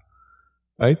VAT.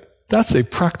 Right? That's a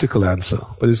practical answer,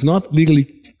 but it's not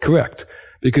legally correct,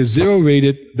 because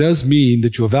zero-rated does mean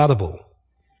that you're VATable.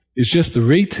 It's just the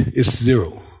rate is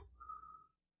zero.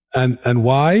 And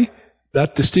why?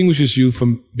 That distinguishes you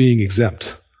from being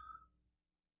exempt.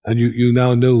 And you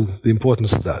now know the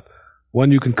importance of that.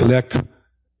 One, you can collect,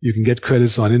 you can get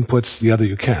credits on inputs, the other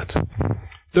you can't.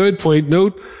 Third point,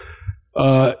 note,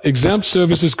 exempt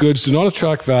services goods do not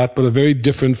attract VAT, but are very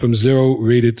different from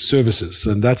zero-rated services.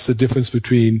 And that's the difference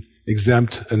between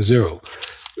exempt and zero.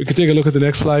 We can take a look at the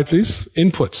next slide, please.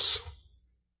 Inputs.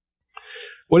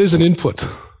 What is an input?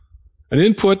 An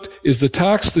input is the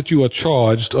tax that you are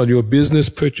charged on your business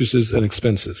purchases and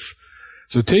expenses.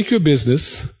 So take your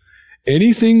business,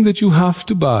 anything that you have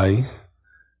to buy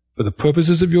for the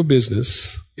purposes of your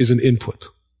business is an input,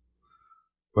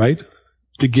 right?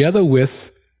 Together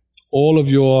with all of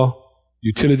your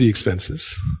utility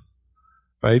expenses,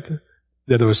 right,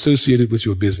 that are associated with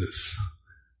your business.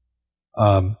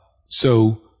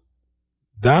 So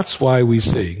that's why we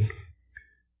say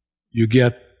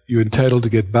you're entitled to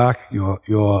get back your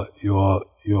VAT,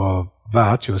 your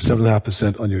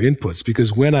 7.5% on your inputs,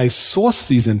 because when I source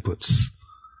these inputs,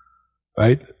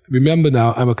 right, remember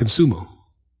now I'm a consumer,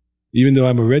 even though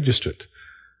I'm a registrant.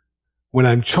 When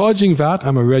I'm charging VAT,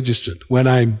 I'm a registrant. When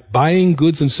I'm buying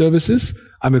goods and services,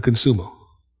 I'm a consumer,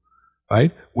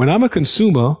 right? When I'm a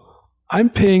consumer, I'm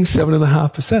paying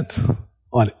 7.5%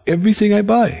 on everything I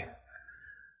buy.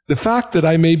 The fact that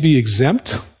I may be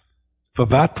exempt for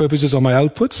VAT purposes on my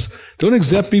outputs, don't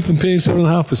exempt me from paying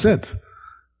 7.5%.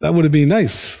 That would have been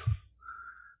nice.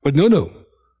 But no,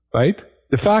 right?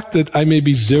 The fact that I may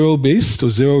be zero-based or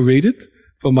zero-rated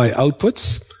for my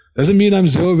outputs doesn't mean I'm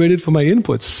zero-rated for my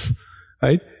inputs,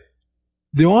 right?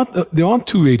 There aren't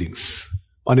two ratings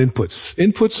on inputs.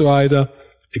 Inputs are either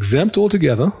exempt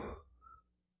altogether,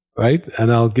 right?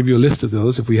 And I'll give you a list of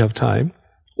those if we have time,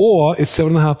 or it's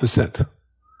 7.5%.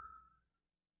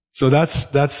 So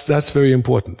that's very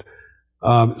important.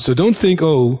 So don't think,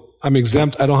 oh, I'm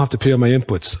exempt, I don't have to pay on my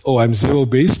inputs. Oh, I'm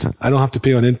zero-based, I don't have to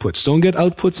pay on inputs. Don't get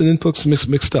outputs and inputs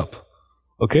mixed up.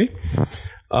 Okay?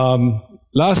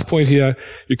 Last point here,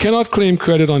 you cannot claim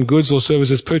credit on goods or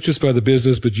services purchased by the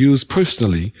business but used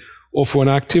personally or for an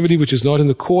activity which is not in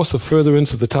the course of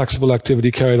furtherance of the taxable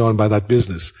activity carried on by that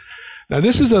business. Now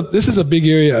this is a big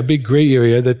area, a big gray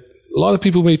area that a lot of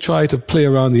people may try to play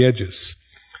around the edges.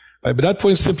 Right, but that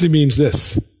point simply means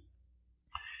this.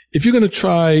 If you're going to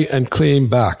try and claim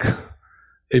back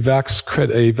a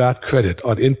VAT credit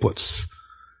on inputs,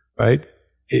 right,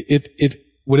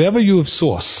 whatever you have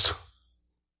sourced,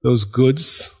 those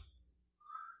goods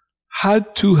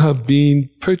had to have been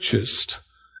purchased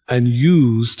and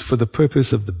used for the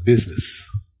purpose of the business.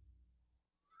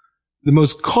 The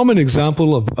most common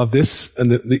example of this, and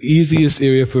the easiest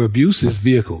area for abuse, is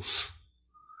vehicles.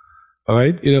 All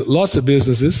right? Lots of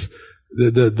businesses,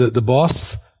 the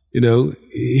boss,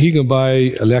 he can buy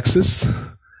a Lexus,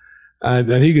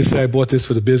 and he can say, I bought this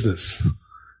for the business.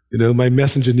 My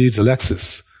messenger needs a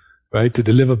Lexus, right, to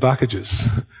deliver packages.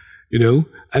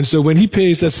 And so when he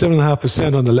pays that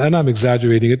 7.5% on and I'm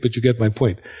exaggerating it, but you get my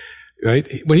point, right?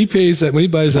 When he buys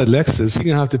that Lexus, he's going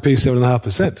to have to pay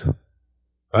 7.5%,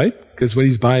 right? Because when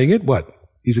he's buying it, what?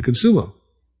 He's a consumer.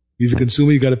 He's a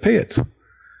consumer, you got to pay it,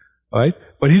 right?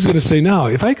 But he's going to say, now,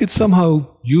 if I could somehow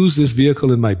use this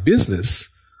vehicle in my business,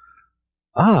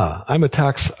 I'm a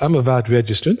VAT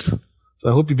registrant. So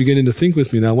I hope you're beginning to think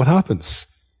with me now, what happens?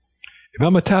 If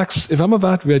I'm a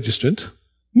VAT registrant,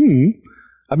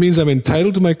 that means I'm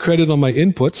entitled to my credit on my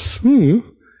inputs.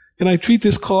 Can I treat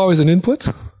this car as an input?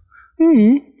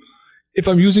 If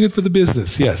I'm using it for the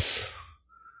business, yes.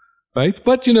 Right?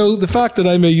 But, the fact that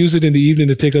I may use it in the evening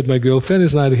to take out my girlfriend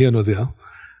is neither here nor there.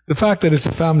 The fact that it's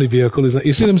a family vehicle is,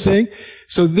 you see what I'm saying?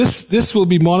 So this will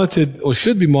be monitored, or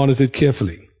should be monitored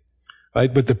carefully.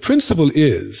 Right? But the principle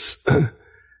is,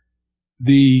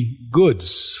 the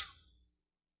goods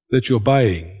that you're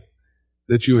buying,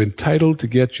 that you're entitled to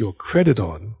get your credit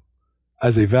on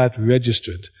as a VAT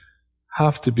registrant,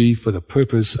 have to be for the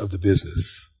purpose of the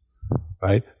business,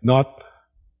 right? Not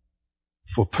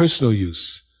for personal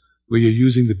use, where you're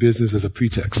using the business as a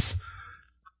pretext.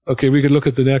 Okay, we can look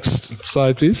at the next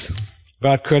slide, please.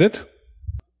 VAT credit.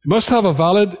 Must have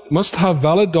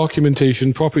valid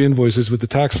documentation, proper invoices with the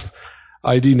tax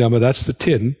ID number. That's the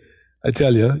TIN. I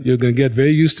tell you, you're going to get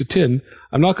very used to TIN.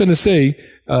 I'm not going to say,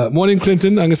 morning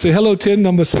Clinton. I'm going to say, hello TIN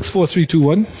number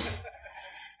 64321.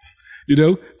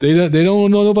 They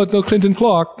don't know about no Clinton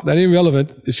Clark. That ain't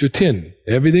relevant. It's your tin.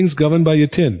 Everything's governed by your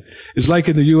tin. It's like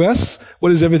in the U.S.,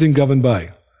 what is everything governed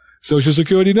by? Social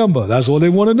Security number. That's all they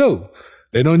want to know.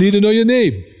 They don't need to know your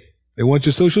name. They want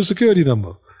your Social Security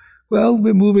number. Well,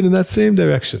 we're moving in that same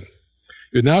direction.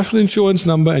 Your national insurance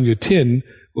number and your tin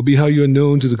will be how you're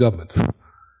known to the government.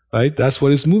 Right? That's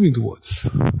what it's moving towards.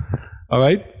 All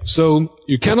right? So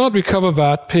you cannot recover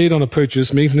VAT paid on a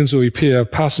purchase, maintenance, or repair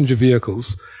of passenger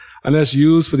vehicles unless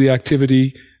used for the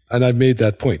activity, and I've made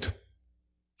that point.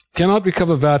 Cannot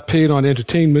recover VAT paid on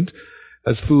entertainment,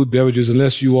 as food, beverages,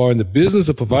 unless you are in the business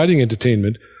of providing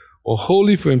entertainment or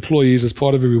wholly for employees as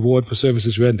part of a reward for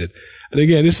services rendered. And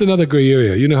again, this is another gray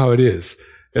area. You know how it is.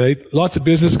 Right? Lots of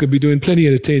business could be doing plenty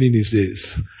of entertaining these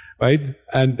days. Right?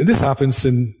 And this happens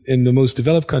in the most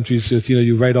developed countries. Just,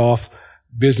 you write off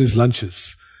business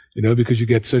lunches, because you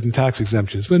get certain tax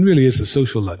exemptions, when really it's a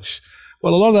social lunch.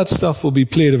 Well, a lot of that stuff will be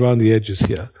played around the edges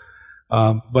here.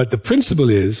 But the principle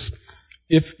is,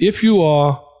 if you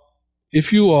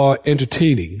are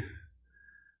entertaining,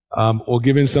 or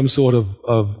giving some sort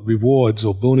of rewards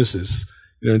or bonuses,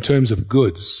 in terms of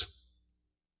goods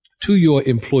to your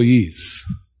employees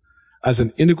as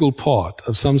an integral part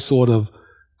of some sort of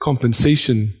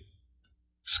compensation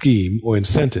scheme or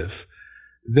incentive,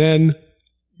 then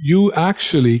you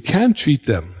actually can treat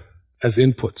them as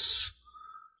inputs.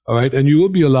 All right. And you will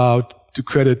be allowed to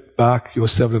credit back your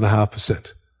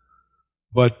 7.5%.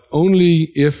 But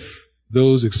only if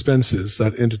those expenses,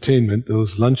 that entertainment,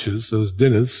 those lunches, those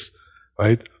dinners,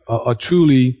 right, are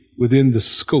truly within the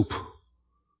scope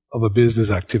of a business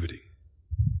activity.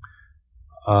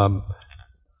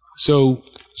 So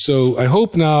I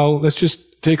hope now, let's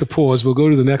just take a pause. We'll go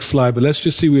to the next slide, but let's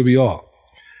just see where we are.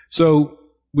 So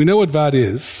we know what VAT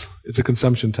is. It's a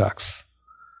consumption tax.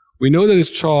 We know that it's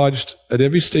charged at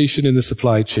every station in the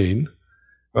supply chain,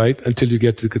 right, until you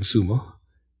get to the consumer,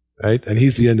 right, and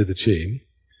he's the end of the chain.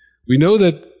 We know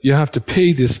that you have to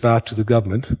pay this VAT to the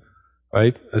government,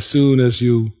 right, as soon as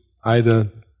you either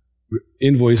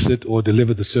invoice it or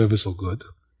deliver the service or good.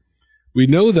 We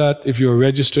know that if you're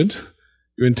a registrant,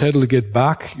 you're entitled to get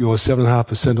back your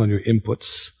 7.5% on your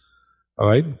inputs. All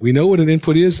right? We know what an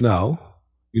input is now.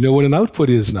 You know what an output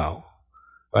is now.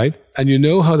 Right? And you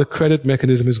know how the credit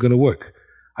mechanism is going to work.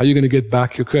 How you're going to get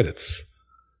back your credits.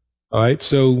 All right?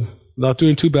 So, not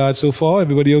doing too bad so far.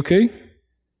 Everybody okay?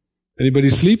 Anybody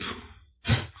sleep?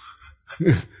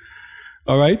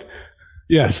 All right?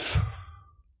 Yes.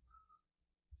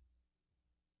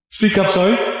 Speak up,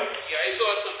 sorry. Yeah, I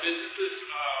saw some businesses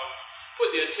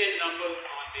put their TIN number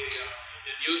on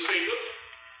the newspapers.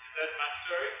 Is that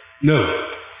mandatory? No.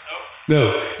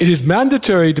 It is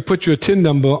mandatory to put your TIN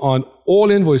number on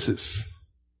all invoices.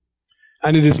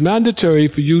 And it is mandatory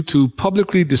for you to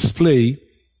publicly display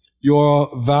your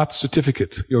VAT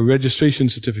certificate, your registration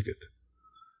certificate.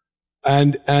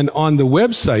 And on the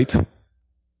website,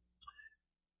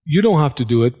 you don't have to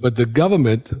do it, but the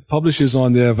government publishes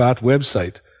on their VAT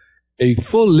website a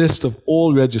full list of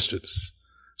all registrants.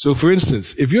 So for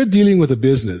instance, if you're dealing with a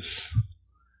business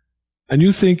and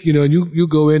you think, and you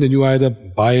go in and you're either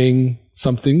buying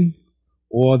something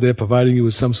or they're providing you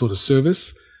with some sort of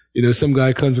service, some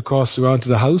guy comes across around to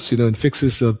the house, and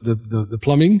fixes the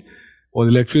plumbing or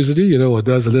the electricity, or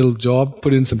does a little job,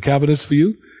 put in some cabinets for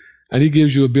you, and he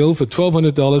gives you a bill for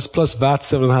 $1,200 plus VAT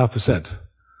 7.5%.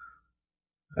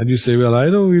 And you say, well, I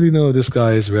don't really know if this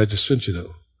guy is a registrant,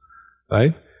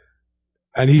 right?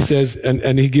 And he says,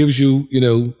 and he gives you,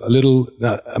 a little,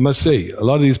 now, I must say, a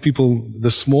lot of these people,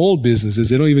 the small businesses,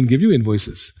 they don't even give you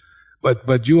invoices. But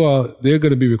they're going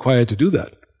to be required to do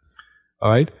that.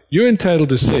 All right? You're entitled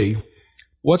to say,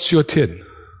 what's your TIN?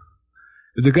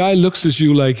 If the guy looks at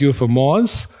you like you're from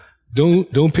Mars,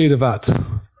 don't pay the VAT.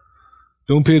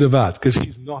 Don't pay the VAT, because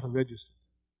he's not a registrant.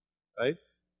 Right?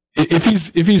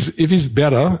 If he's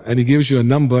better and he gives you a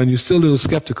number and you're still a little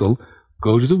skeptical,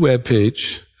 go to the web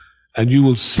page and you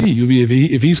will see,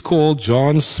 if he's called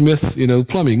John Smith,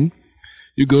 plumbing,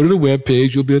 you go to the web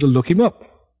page, you'll be able to look him up.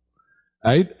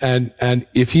 Right? And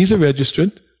if he's a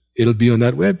registrant, it'll be on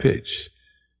that web page.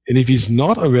 And if he's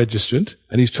not a registrant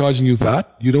and he's charging you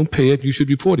VAT, you don't pay it, you should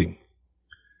report him.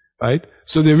 Right?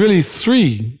 So there are really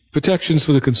 3 protections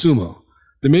for the consumer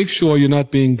to make sure you're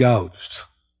not being gouged.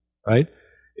 Right?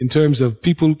 In terms of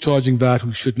people charging VAT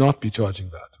who should not be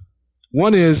charging VAT.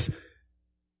 One is,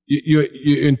 you're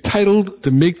entitled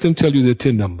to make them tell you their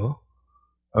TIN number. All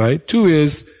right? 2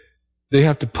 is, they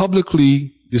have to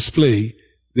publicly display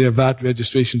their VAT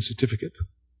registration certificate.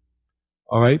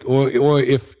 All right? Or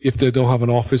if they don't have an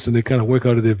office and they kind of work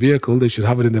out of their vehicle, they should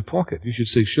have it in their pocket. You should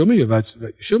say, show me your VAT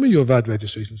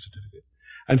registration certificate.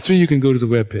 And 3, you can go to the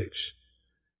web page.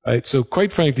 Right? So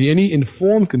quite frankly, any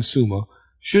informed consumer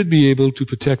should be able to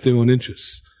protect their own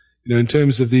interests. In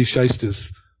terms of these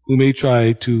shysters who may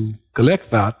try to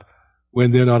collect VAT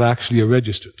when they're not actually a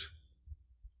registered.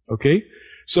 Okay?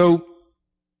 So,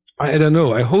 I don't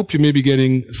know. I hope you may be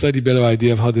getting a slightly better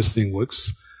idea of how this thing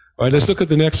works. All right, let's look at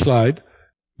the next slide.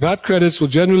 VAT credits will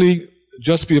generally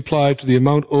just be applied to the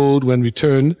amount owed when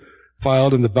return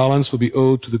filed, and the balance will be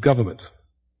owed to the government.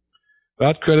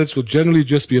 VAT credits will generally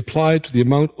just be applied to the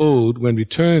amount owed when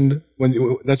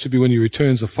that should be when your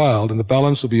returns are filed, and the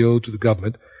balance will be owed to the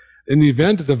government. In the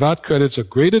event that the VAT credits are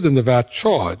greater than the VAT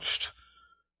charged,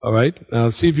 all right,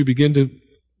 now see if you begin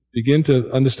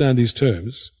to understand these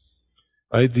terms.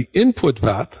 Right, the input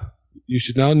VAT, you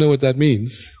should now know what that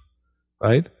means,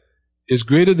 right, is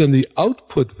greater than the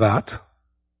output VAT.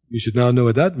 You should now know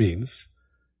what that means,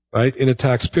 right, in a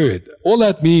tax period. All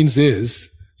that means is,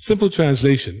 simple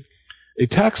translation, a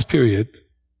tax period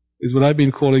is what I've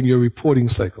been calling your reporting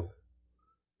cycle.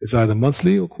 It's either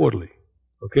monthly or quarterly,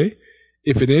 okay?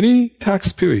 If in any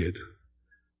tax period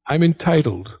I'm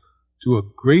entitled to a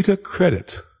greater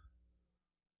credit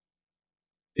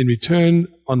in return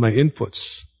on my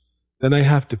inputs than I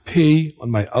have to pay on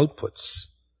my outputs,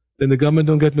 then the government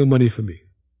don't get no money from me.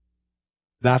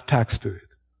 That tax period.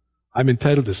 I'm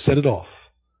entitled to set it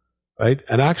off, right?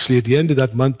 And actually, at the end of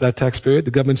that month, that tax period,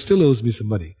 the government still owes me some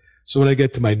money. So when I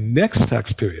get to my next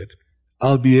tax period,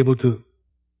 I'll be able to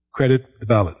credit the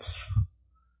balance.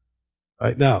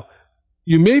 Right now,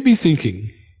 you may be thinking,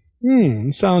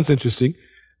 sounds interesting,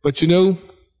 but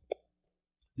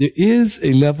there is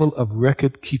a level of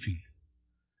record keeping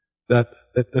that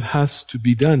has to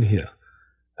be done here.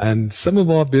 And some of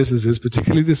our businesses,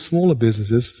 particularly the smaller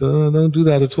businesses, don't do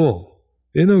that at all.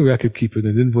 There's no record keeping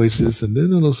and invoices, and there's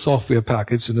no software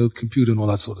package and no computer and all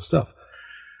that sort of stuff.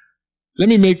 Let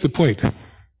me make the point.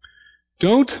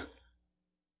 Don't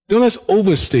let's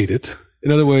overstate it.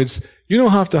 In other words, you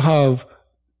don't have to have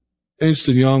Ernst &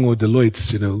 Young or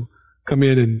Deloitte's, come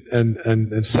in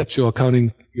and set your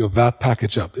VAT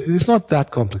package up. It's not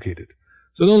that complicated.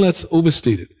 So don't let's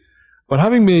overstate it. But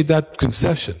having made that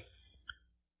concession,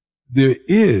 there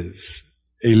is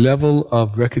a level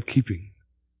of record keeping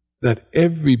that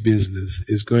every business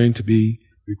is going to be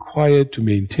required to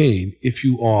maintain if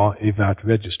you are a VAT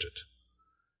registered.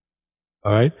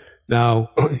 All right?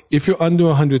 Now, if you're under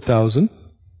 100,000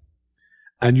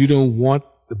 and you don't want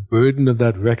the burden of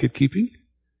that record keeping,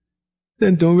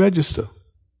 then don't register.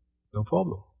 No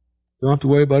problem. You don't have to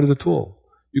worry about it at all.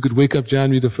 You could wake up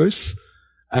January the 1st,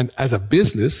 and as a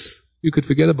business, you could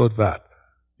forget about VAT.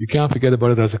 You can't forget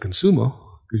about it as a consumer,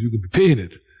 because you could be paying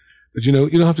it. But you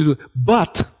don't have to do it.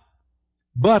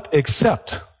 But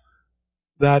except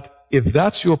that if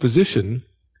that's your position,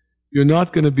 you're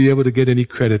not going to be able to get any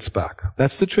credits back.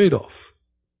 That's the trade-off.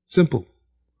 Simple.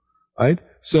 Right?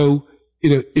 So,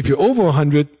 if you're over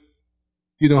 100,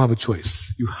 you don't have a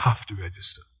choice. You have to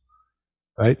register.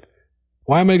 Right?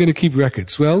 Why am I going to keep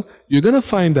records? Well, you're going to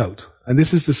find out, and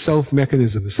this is the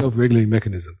self-mechanism, the self-regulating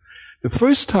mechanism. The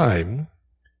first time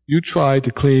you try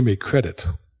to claim a credit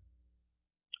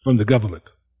from the government,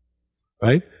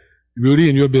 right? Rudy,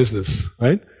 in your business,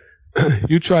 right?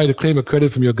 You try to claim a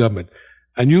credit from your government,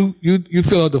 and you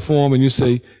fill out the form and you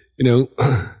say,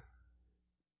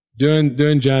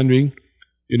 during January,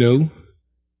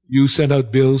 you sent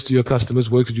out bills to your customers,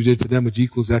 work that you did for them, which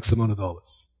equals X amount of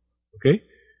dollars. Okay?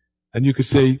 And you could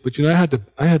say, but I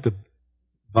had to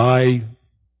buy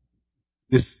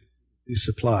these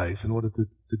supplies in order to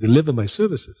deliver my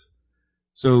services.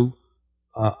 So,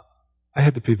 I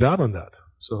had to pay VAT on that.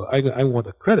 So I want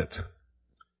a credit.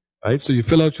 Right? So you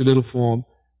fill out your little form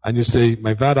and you say,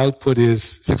 my VAT output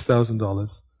is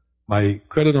 $6,000. My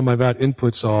credit on my VAT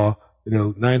inputs are,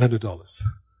 $900.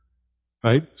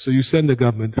 Right? So you send the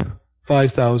government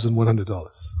 $5,100.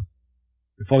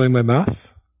 You following my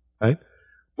math? Right?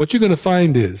 What you're going to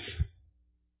find is,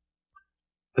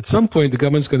 at some point the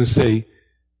government's going to say,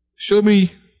 show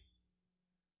me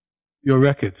your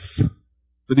records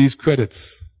for these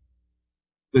credits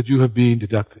that you have been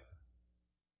deducting.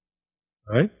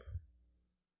 Right?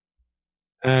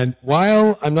 And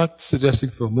while I'm not suggesting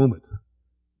for a moment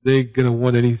they're going to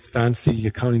want any fancy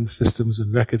accounting systems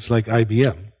and records like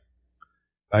IBM,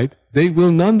 right? They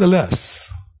will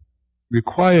nonetheless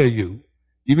require you,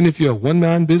 even if you're a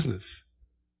one-man business,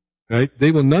 right? They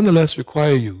will nonetheless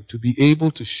require you to be able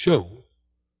to show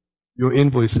your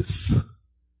invoices.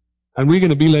 And we're going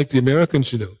to be like the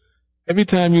Americans, Every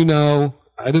time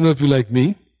I don't know if you like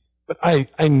me, but I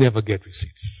never get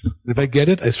receipts. If I get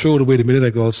it, I throw it away the minute I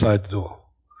go outside the door.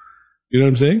 You know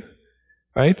what I'm saying?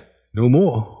 Right? No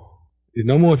more.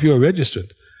 No more if you're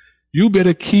registered. you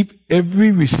better keep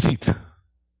every receipt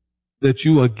that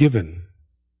you are given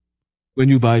when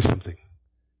you buy something.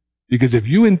 Because if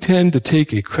you intend to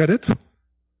take a credit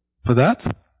for that,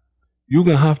 you're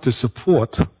going to have to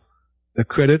support the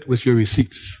credit with your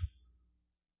receipts.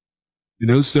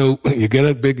 So you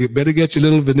better get your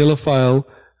little vanilla file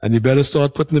and you better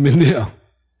start putting them in there.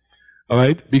 All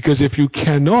right? Because if you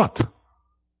cannot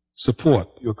support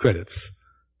your credits,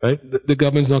 right, the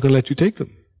government's not going to let you take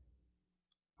them.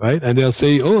 Right? And they'll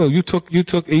say, oh, you took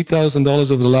 $8,000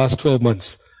 over the last 12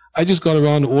 months. I just got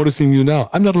around to auditing you now.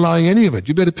 I'm not allowing any of it.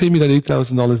 You better pay me that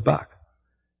 $8,000 back.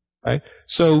 Right?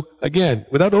 So again,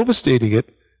 without overstating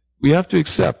it, we have to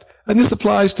accept, and this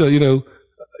applies to,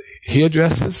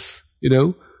 hairdressers,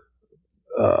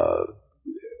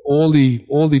 all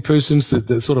the persons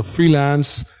that sort of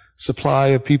freelance supply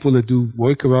of people that do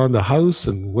work around the house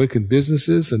and work in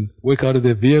businesses and work out of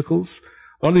their vehicles.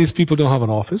 A lot of these people don't have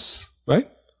an office, right?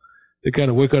 They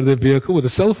kind of work out of their vehicle with a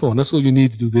cell phone. That's all you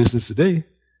need to do business today.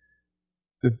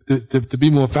 To be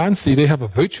more fancy, they have a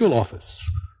virtual office.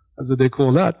 That's what they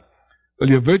call that. Well,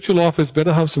 your virtual office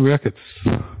better have some records.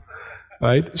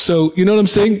 Right? So, you know what I'm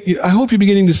saying? I hope you're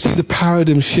beginning to see the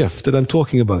paradigm shift that I'm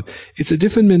talking about. It's a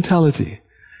different mentality,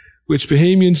 which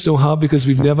Bahamians don't have because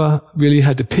we've never really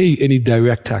had to pay any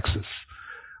direct taxes.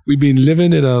 We've been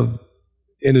living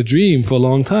in a dream for a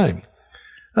long time.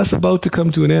 That's about to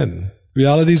come to an end.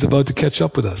 Reality is about to catch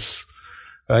up with us.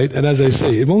 Right? And as I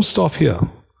say, it won't stop here.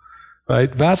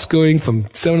 Right? VAT's going from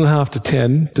 7.5 to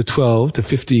 10 to 12 to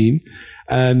 15.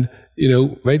 And,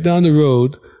 right down the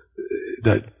road,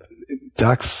 that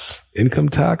tax, income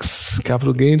tax,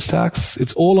 capital gains tax,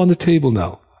 it's all on the table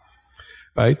now.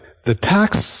 Right? The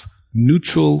tax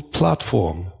neutral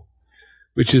platform,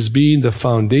 which has been the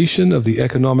foundation of the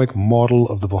economic model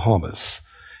of the Bahamas,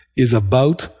 is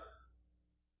about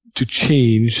to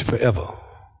change forever.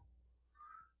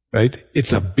 Right?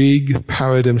 It's a big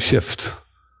paradigm shift.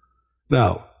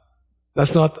 Now,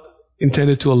 that's not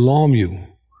intended to alarm you.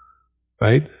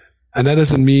 Right? And that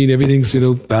doesn't mean everything's,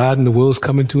 bad and the world's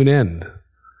coming to an end.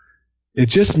 It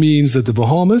just means that the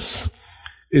Bahamas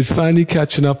is finally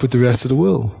catching up with the rest of the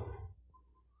world.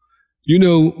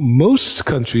 Most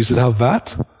countries that have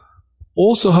VAT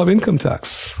also have income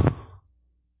tax,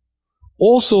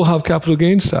 also have capital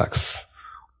gains tax,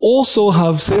 also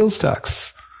have sales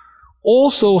tax,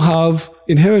 also have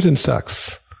inheritance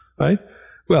tax, right?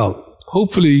 Well,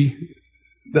 hopefully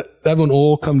that won't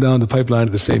all come down the pipeline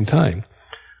at the same time.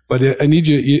 But I need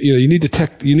you need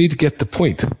to get the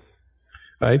point,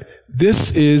 right?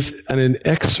 This is an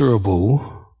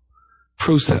inexorable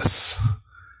process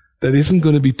that isn't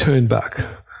going to be turned back.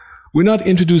 We're not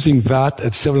introducing VAT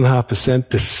at 7.5%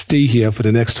 to stay here for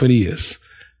the next 20 years.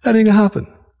 That ain't going to happen.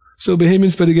 So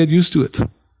Bahamians better get used to it.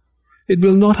 It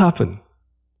will not happen.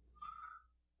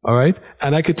 All right?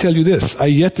 And I could tell you this. I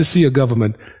yet to see a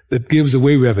government that gives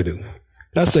away revenue.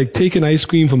 That's like taking ice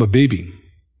cream from a baby.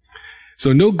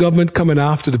 So no government coming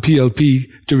after the PLP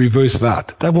to reverse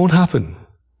VAT. That won't happen.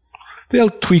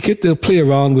 They'll tweak it. They'll play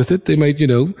around with it. They might,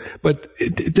 but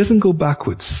it doesn't go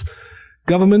backwards.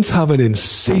 Governments have an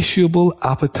insatiable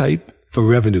appetite for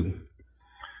revenue.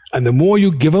 And the more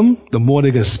you give them, the more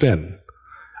they're going to spend.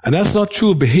 And that's not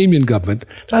true of Bahamian government.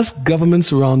 That's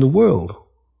governments around the world.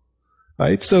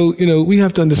 Right? So, we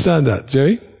have to understand that.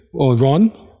 Jerry? Or Ron? I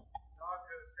was going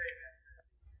to say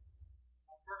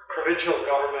that provincial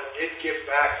government did give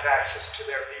back taxes to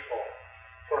their people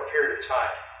for a period of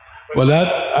time. Well,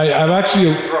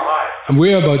 I'm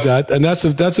aware about that, and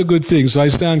that's a good thing, so I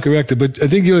stand corrected, but I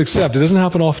think you'll accept it doesn't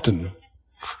happen often.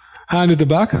 Hand at the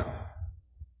back?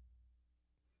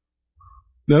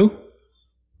 No?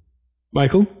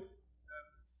 Michael?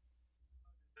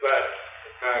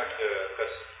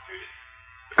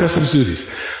 Customs duties.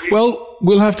 Well,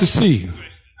 we'll have to see.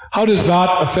 How does that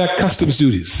affect customs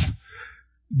duties?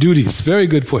 Duties, very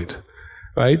good point.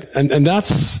 Right? And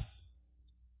that's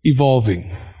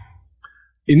evolving.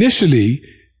 Initially,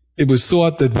 it was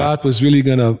thought that VAT was really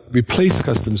going to replace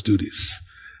customs duties,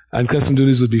 and customs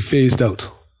duties would be phased out.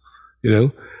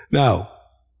 Now,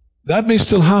 that may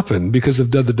still happen because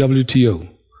of the WTO.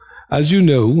 As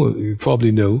you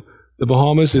probably know, the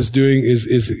Bahamas is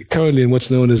currently in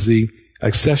what's known as the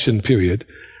accession period,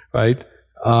 right?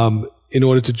 In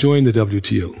order to join the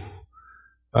WTO,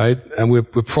 right? And we're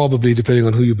probably, depending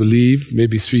on who you believe,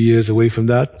 maybe 3 years away from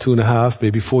that, 2.5,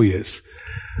 maybe 4 years.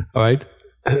 All right?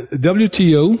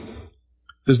 WTO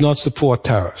does not support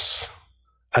tariffs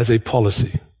as a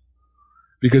policy.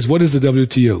 Because what is the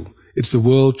WTO? It's the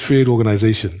World Trade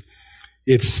Organization.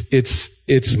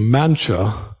 Its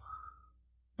mantra,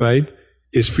 right,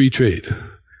 is free trade.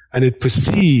 and it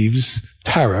perceives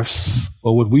tariffs,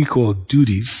 or what we call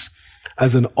duties,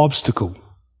 as an obstacle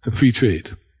to free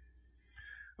trade.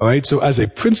 All right, so as a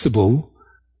principle,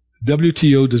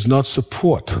 WTO does not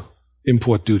support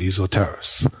import duties or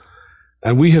tariffs.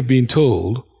 And we have been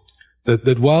told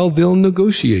that while they'll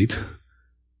negotiate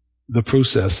the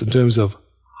process in terms of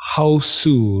how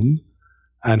soon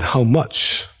and how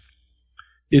much,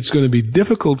 it's going to be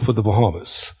difficult for the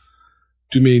Bahamas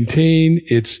to maintain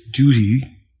its duty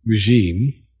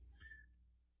regime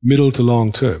middle to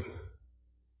long term,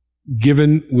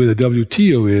 given where the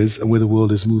WTO is and where the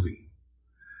world is moving.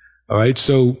 All right,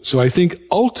 so I think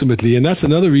ultimately, and that's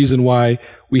another reason why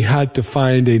we had to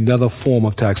find another form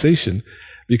of taxation,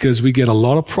 because we get a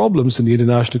lot of problems in the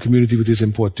international community with these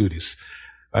import duties.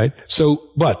 Right? So,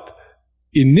 but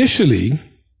initially,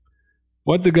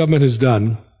 what the government has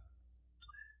done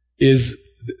is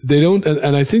they don't,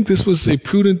 and I think this was a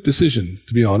prudent decision,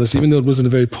 to be honest, even though it wasn't a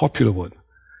very popular one.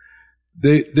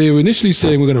 They were initially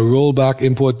saying we're going to roll back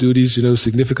import duties,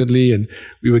 significantly, and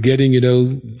we were getting,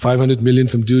 500 million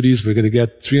from duties, we're going to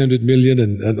get 300 million,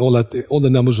 and all that, all the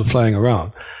numbers were flying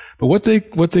around. But what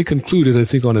they concluded, I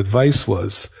think, on advice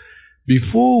was,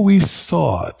 before we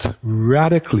start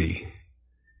radically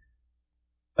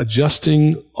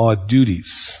adjusting our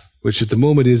duties, which at the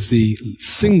moment is the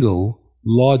single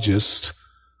largest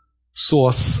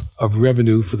source of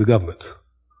revenue for the government,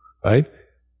 right?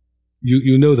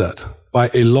 You know that by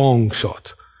a long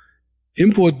shot.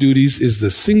 Import duties is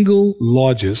the single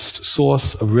largest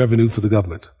source of revenue for the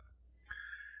government,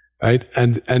 right?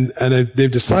 And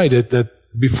they've decided that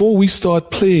before we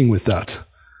start playing with that,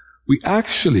 we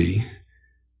actually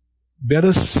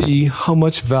better see how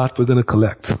much VAT we're going to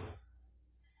collect,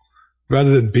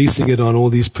 rather than basing it on all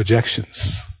these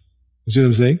projections. You see what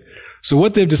I'm saying? So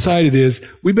what they've decided is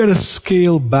we better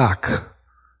scale back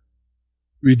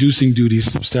reducing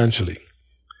duties substantially,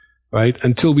 right?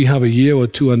 Until we have a year or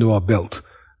two under our belt.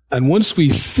 And once we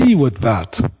see what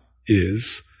VAT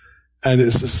is, and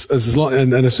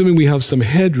assuming we have some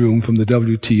headroom from the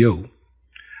WTO,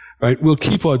 right, we'll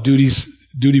keep our duty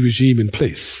regime in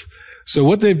place. So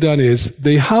what they've done is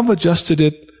they have adjusted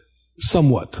it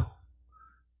somewhat.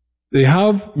 They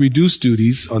have reduced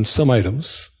duties on some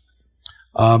items,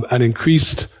 and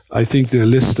increased, I think, their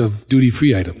list of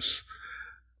duty-free items.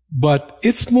 But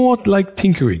it's more like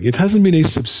tinkering. It hasn't been a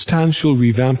substantial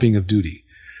revamping of duty.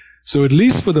 So at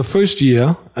least for the first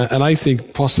year, and I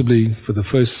think possibly for the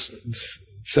first,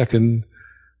 second,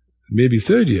 maybe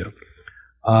third year,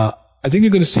 I think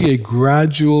you're going to see a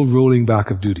gradual rolling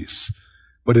back of duties.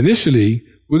 But initially,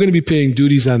 we're going to be paying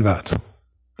duties and VAT.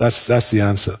 That's the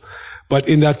answer. But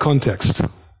in that context,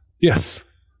 yes.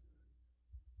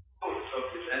 Of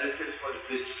the benefits for the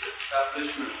business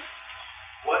establishment,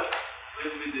 what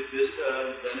will be the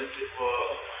benefit for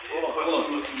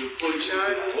customers in the full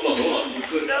charge?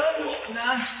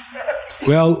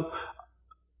 Well,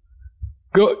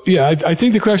 I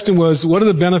think the question was, what are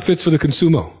the benefits for the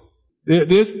consumer?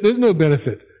 There's no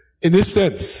benefit in this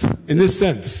sense.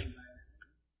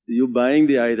 You're buying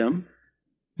the item.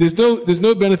 There's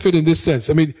no benefit in this sense.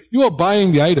 I mean, you are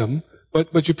buying the item,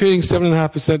 but you're paying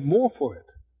 7.5% more for it,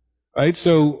 right?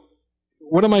 So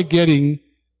what am I getting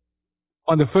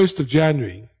on the 1st of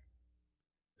January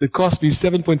that cost me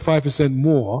 7.5%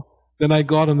 more than I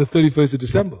got on the 31st of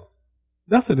December?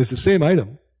 Nothing. It's the same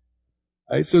item,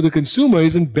 right? So the consumer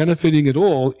isn't benefiting at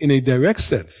all in a direct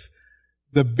sense.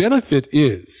 The benefit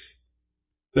is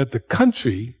that the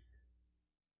country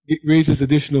raises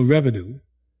additional revenue.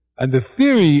 And the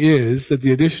theory is that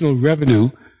the additional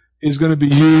revenue is going to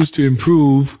be used to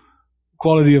improve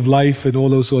quality of life and all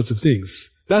those sorts of things.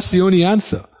 That's the only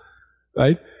answer,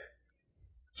 right?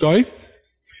 Sorry?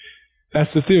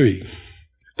 That's the theory.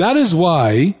 That is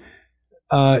why,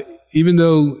 even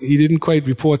though he didn't quite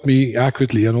report me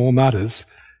accurately on all matters,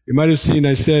 you might have seen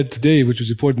I said today, which was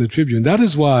reported in the Tribune, that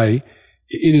is why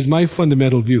it is my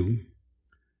fundamental view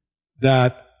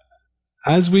that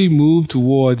as we move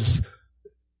towards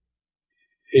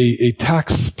a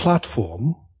tax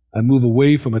platform and move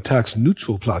away from a tax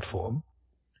neutral platform,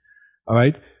 all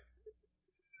right,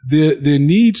 there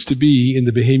needs to be in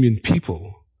the Bahamian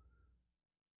people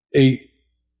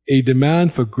a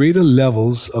demand for greater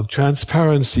levels of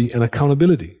transparency and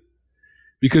accountability.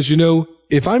 Because,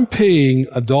 if I'm paying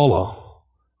 $1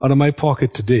 out of my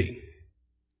pocket today,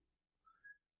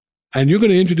 and you're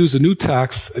going to introduce a new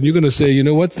tax, and you're going to say, you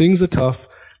know what, things are tough,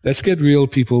 let's get real,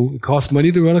 people, it costs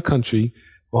money to run a country,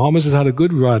 Bahamas has had a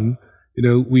good run.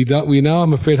 We now,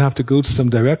 I'm afraid, have to go to some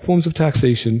direct forms of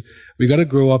taxation. We got to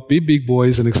grow up, be big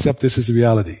boys, and accept this as a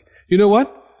reality. You know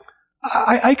what?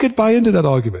 I could buy into that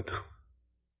argument.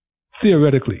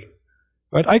 theoretically.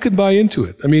 Right? I could buy into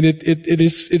it. I mean, it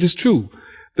is true.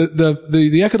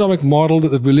 The economic model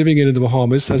that we're living in the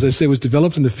Bahamas, as I say, was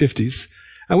developed in the 50s,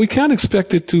 and we can't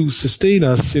expect it to sustain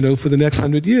us, for the next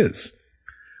 100 years.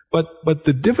 But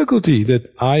the difficulty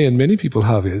that I and many people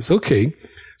have is, okay,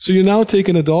 so you're now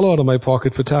taking $1 out of my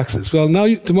pocket for taxes. Well,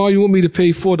 tomorrow you want me to pay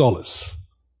 $4.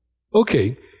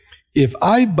 Okay, if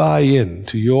I buy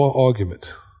into your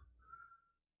argument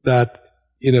that,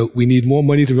 we need more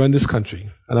money to run this country,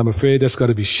 and I'm afraid that's got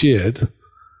to be shared,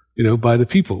 by the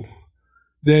people,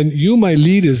 then you, my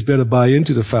leaders, better buy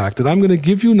into the fact that I'm going to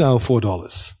give you now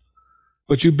 $4.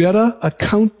 But you better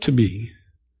account to me,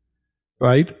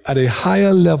 right, at a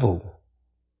higher level.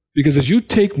 Because as you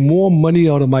take more money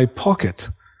out of my pocket,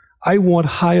 I want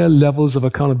higher levels of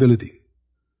accountability.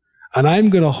 And I'm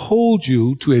going to hold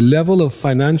you to a level of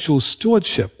financial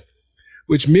stewardship,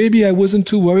 which maybe I wasn't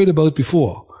too worried about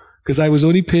before, because I was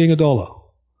only paying $1.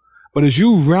 But as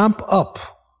you ramp up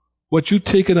what you've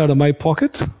taken out of my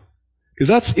pocket, because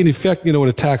that's in effect, what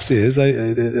a tax is,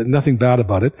 nothing bad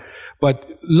about it,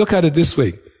 but look at it this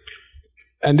way,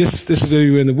 and this is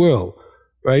everywhere in the world,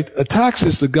 right? A tax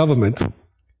is the government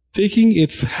taking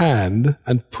its hand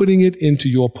and putting it into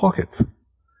your pocket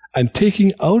and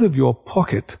taking out of your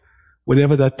pocket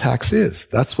whatever that tax is.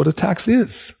 That's what a tax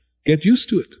is. Get used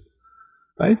to it,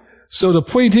 right? So the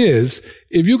point is,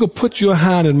 if you could put your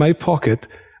hand in my pocket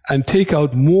and take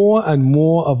out more and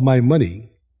more of my money,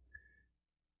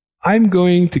 I'm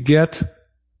going to get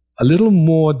a little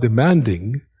more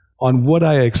demanding on what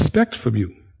I expect from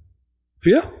you.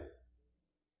 Fair?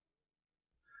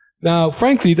 Now,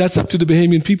 frankly, that's up to the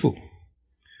Bahamian people.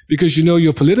 Because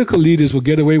your political leaders will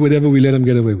get away with whatever we let them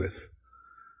get away with.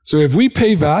 So if we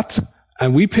pay VAT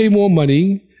and we pay more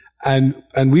money and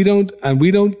we don't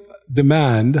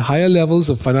demand higher levels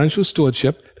of financial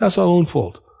stewardship, that's our own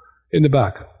fault. In the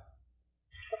back.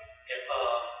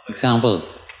 For example,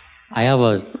 I have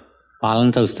a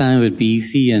balance outstanding with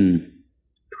BEC in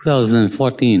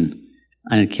 2014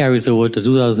 and it carries over to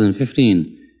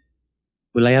 2015.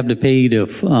 Will I have to pay the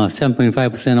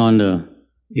 7.5% on the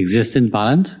existing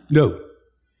balance? No.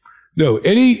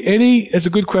 It's a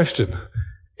good question.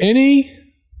 Any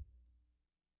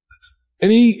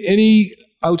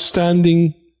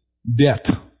outstanding debt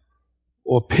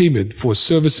or payment for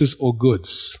services or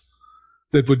goods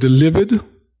that were delivered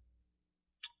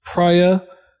prior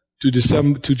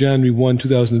to January 1,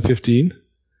 2015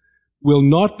 will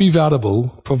not be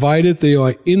vatable provided they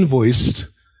are invoiced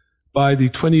by the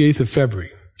 28th of February,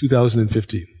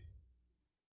 2015.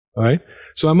 All right?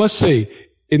 So I must say,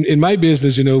 in my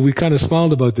business, we kind of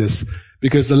smiled about this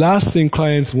because the last thing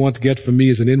clients want to get from me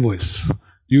is an invoice.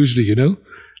 Usually,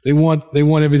 they want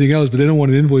everything else, but they don't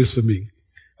want an invoice from me.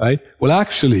 Right? Well,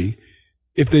 actually,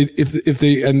 if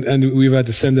they, and we've had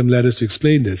to send them letters to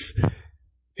explain this,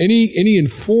 any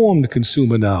informed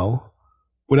consumer now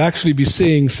would actually be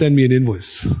saying, send me an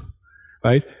invoice.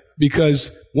 Right?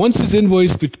 Because once it's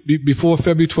invoiced before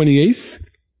February 28th,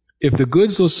 if the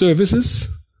goods or services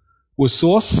were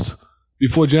sourced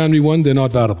before January 1, they're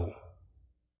not vatable.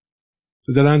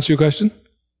 Does that answer your question?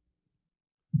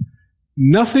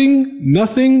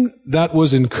 Nothing that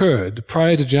was incurred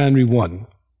prior to January 1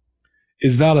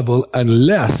 is valuable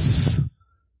unless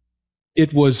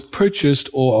it was purchased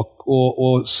or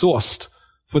sourced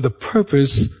for the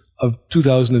purpose of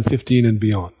 2015 and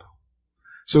beyond.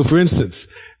 So, for instance,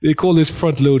 they call this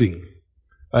front loading,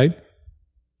 right?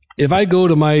 If I go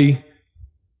to my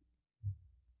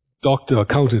doctor,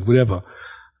 accountant, whatever,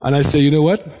 and I say, you know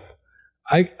what?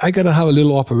 I got to have a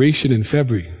little operation in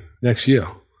February next year,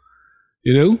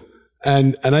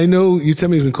 and I know you tell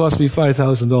me it's going to cost me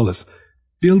 $5,000.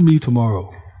 Bill me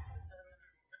tomorrow.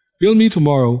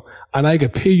 And I can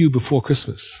pay you before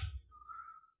Christmas.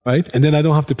 Right? And then I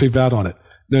don't have to pay VAT on it.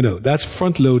 No, that's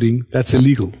front loading. That's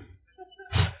illegal.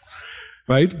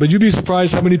 Right? But you'd be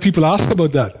surprised how many people ask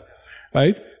about that.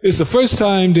 Right? It's the first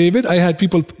time, David, I had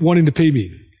people wanting to pay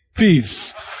me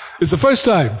fees. It's the first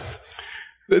time.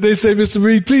 They say, Mr.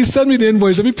 Reed, please send me the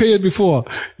invoice. Let me pay it before.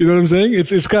 You know what I'm saying?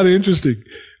 It's kind of interesting.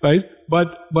 Right?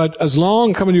 But as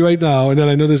long, coming to you right now, and then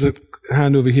I know there's a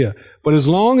hand over here, but as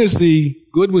long as the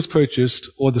good was purchased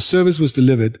or the service was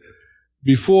delivered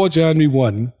before January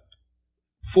 1,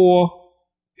 for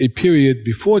a period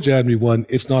before January 1,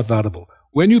 it's not vatable.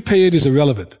 When you pay it is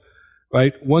irrelevant,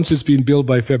 right? Once it's been billed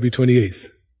by February 28th.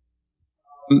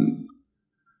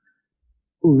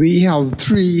 We have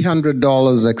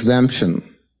 $300 exemption.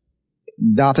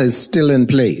 That is still in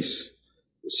place.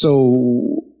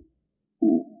 So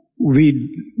we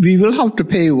will have to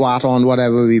pay VAT on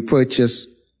whatever we purchase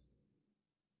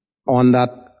on that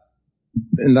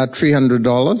in that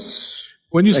 $300.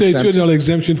 When you say Exemption. $300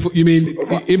 exemption, you mean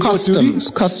import duty?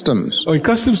 Customs. Oh,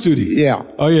 customs duty. Yeah.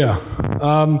 Oh, yeah.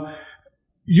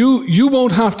 You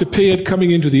won't have to pay it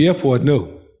coming into the airport.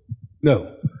 No.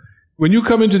 When you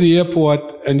come into the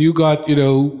airport and you got,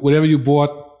 whatever you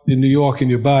bought in New York in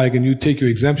your bag and you take your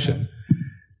exemption,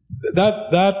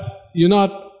 that you're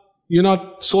not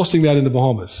sourcing that in the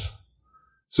Bahamas.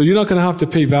 So you're not going to have to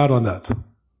pay VAT on that.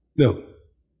 No.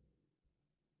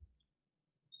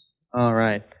 All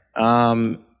right.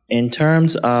 In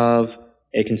terms of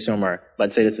a consumer,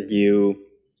 let's say that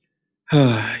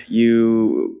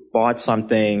you bought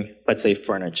something, let's say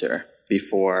furniture,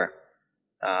 before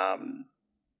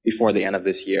the end of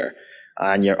this year,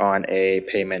 and you're on a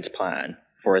payment plan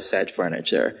for said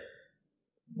furniture.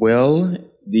 Will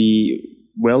the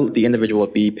individual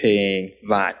be paying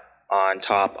VAT on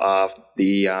top of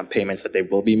the payments that they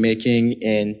will be making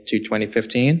into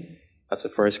 2015? That's the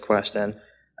first question.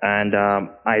 And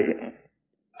I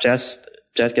just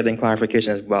getting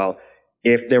clarification as well.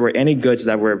 If there were any goods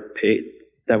that were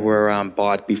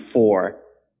bought before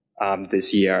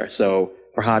this year, so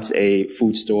perhaps a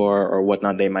food store or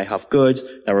whatnot, they might have goods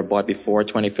that were bought before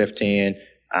 2015,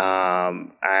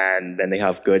 and then they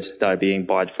have goods that are being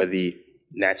bought for the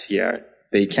next year.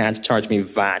 They can't charge me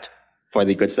VAT for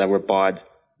the goods that were bought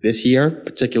this year,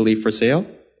 particularly for sale?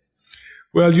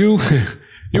 Well, you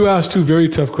asked two very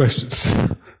tough questions.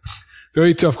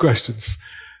 Very tough questions.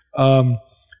 And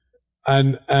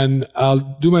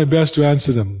I'll do my best to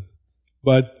answer them.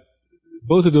 But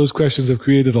both of those questions have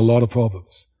created a lot of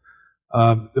problems.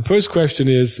 The first question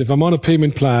is, if I'm on a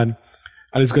payment plan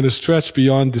and it's going to stretch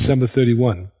beyond December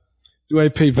 31, do I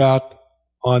pay VAT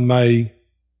on my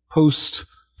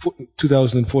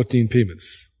post-2014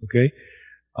 payments? Okay?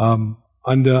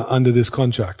 Under this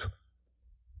contract.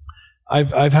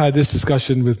 I've had this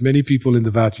discussion with many people in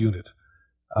the VAT unit.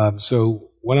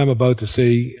 So what I'm about to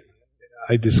say,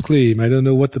 I disclaim, I don't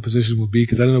know what the position will be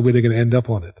because I don't know where they're going to end up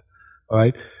on it. All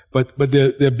right? But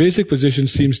their basic position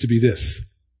seems to be this.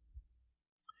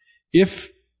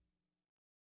 If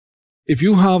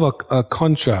you have a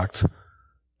contract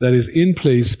that is in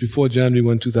place before January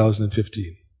 1,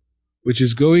 2015, which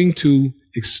is going to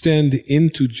extend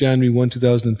into January 1,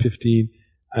 2015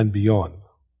 and beyond,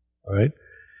 all right,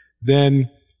 then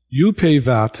you pay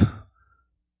VAT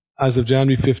as of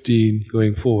January 15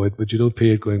 going forward, but you don't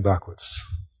pay it going backwards.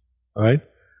 All right?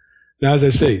 Now, as I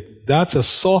say, that's a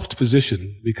soft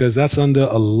position because that's under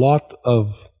a lot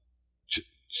of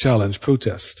challenge,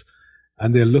 protest,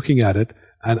 and they're looking at it.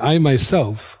 And I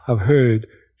myself have heard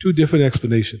two different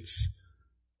explanations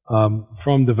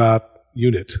from the VAT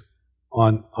unit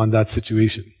on that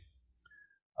situation.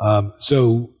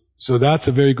 So that's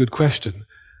a very good question,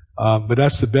 but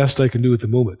that's the best I can do at the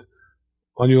moment.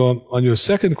 On your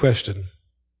second question,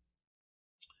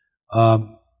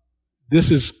 this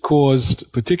has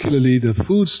caused particularly the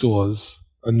food stores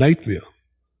a nightmare,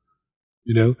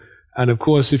 and of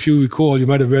course, if you recall, you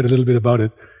might have read a little bit about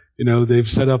it, they've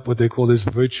set up what they call this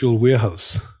virtual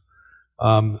warehouse.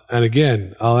 And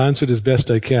again, I'll answer it as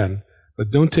best I can,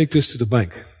 but don't take this to the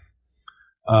bank.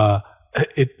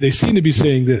 They seem to be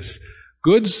saying this: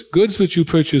 goods which you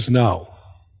purchase now,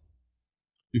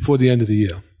 before the end of the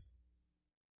year,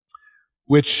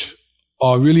 which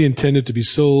are really intended to be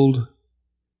sold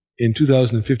in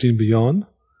 2015 and beyond,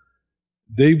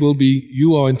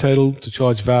 you are entitled to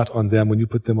charge VAT on them when you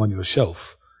put them on your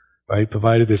shelf, right?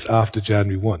 Provided it's after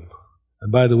January 1.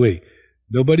 And by the way,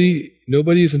 nobody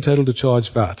is entitled to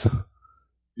charge VAT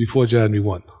before January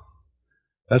 1.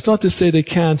 That's not to say they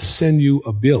can't send you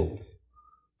a bill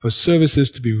for services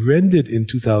to be rendered in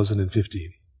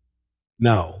 2015.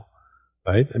 Now,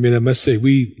 right? I mean, I must say,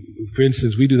 for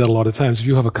instance, we do that a lot of times. If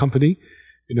you have a company,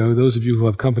 those of you who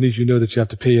have companies, you know that you have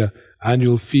to pay an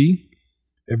annual fee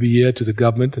every year to the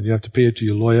government, and you have to pay it to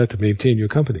your lawyer to maintain your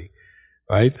company,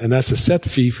 right? And that's a set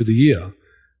fee for the year.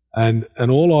 And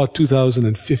all our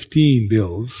 2015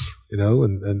 bills, and I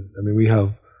mean, we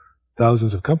have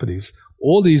thousands of companies,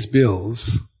 all these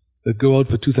bills that go out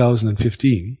for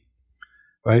 2015,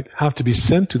 right, have to be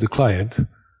sent to the client,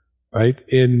 right,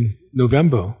 in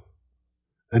November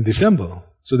and December,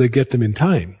 so they get them in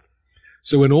time.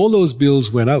 So when all those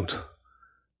bills went out,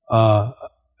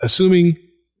 assuming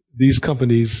these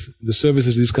companies, the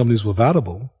services of these companies were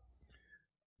vatable,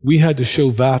 we had to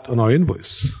show VAT on our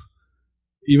invoice,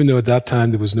 even though at that time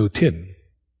there was no tin,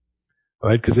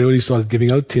 right? Because they only started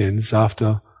giving out tins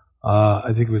after,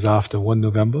 I think it was after 1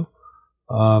 November.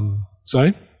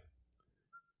 Sorry?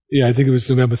 Yeah, I think it was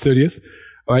November 30th,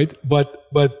 right? But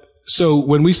so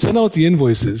when we sent out the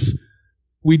invoices,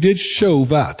 we did show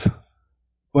VAT,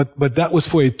 But that was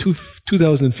for a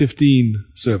 2015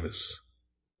 service,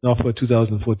 not for a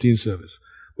 2014 service.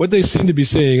 What they seem to be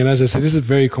saying, and as I said, this is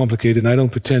very complicated, and I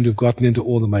don't pretend to have gotten into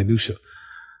all the minutiae,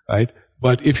 right?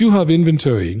 But if you have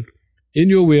inventory in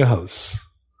your warehouse,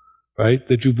 right,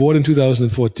 that you bought in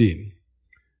 2014,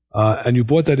 and you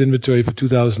bought that inventory for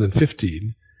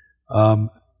 2015,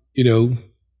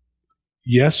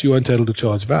 yes, you're entitled to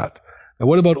charge VAT. Now,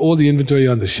 what about all the inventory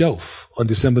on the shelf on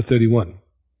December 31,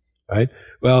 right?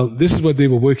 Well, this is what they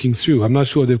were working through. I'm not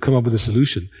sure they've come up with a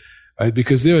solution, right?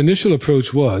 Because their initial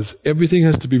approach was everything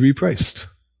has to be repriced.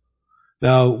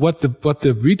 Now, what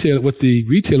the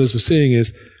retailers were saying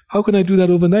is, how can I do that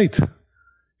overnight?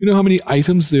 You know how many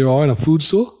items there are in a food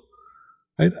store?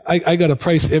 Right? I got to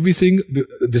price everything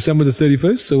December the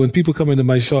 31st. So when people come into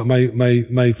my shop,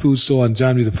 my food store on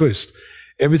January the 1st,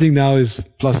 everything now is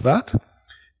plus VAT.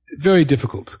 Very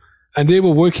difficult. And they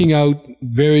were working out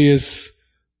various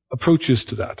approaches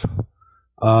to that.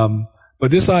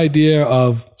 But this idea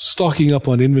of stocking up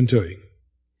on inventory,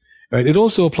 right? It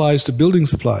also applies to building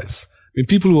supplies. I mean,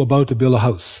 people who are about to build a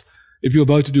house, if you're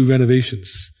about to do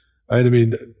renovations, right? I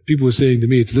mean, people were saying to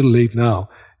me, it's a little late now.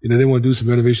 They want to do some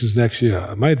renovations next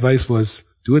year. My advice was,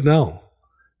 do it now.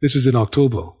 This was in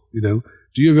October, do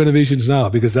your renovations now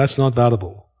because that's not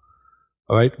valuable.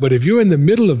 All right. But if you're in the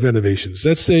middle of renovations,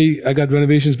 let's say I got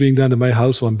renovations being done to my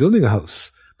house or I'm building a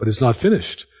house, but it's not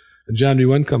finished and January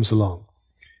 1 comes along.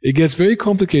 It gets very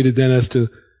complicated then as to,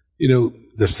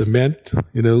 the cement,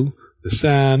 the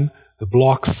sand, the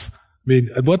blocks. I mean,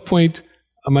 at what point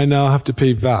am I now have to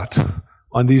pay VAT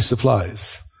on these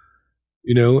supplies?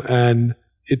 And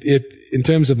it in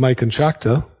terms of my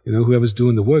contractor, whoever's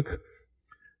doing the work,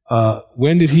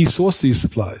 when did he source these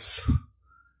supplies?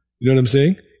 You know what I'm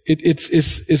saying?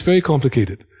 It's very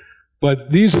complicated.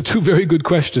 But these are two very good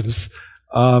questions.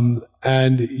 And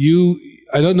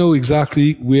I don't know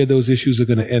exactly where those issues are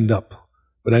going to end up,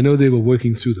 but I know they were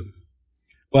working through them.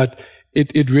 But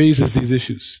it raises these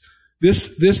issues.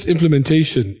 This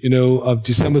implementation, of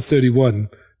December 31,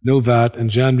 no VAT, and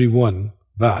January 1,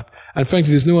 VAT. And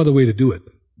frankly, there's no other way to do it.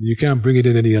 You can't bring it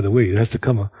in any other way. It has to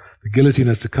come, the guillotine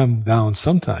has to come down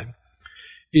sometime.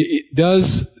 It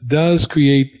does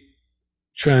create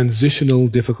transitional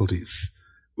difficulties,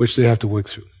 which they have to work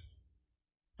through.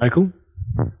 Michael?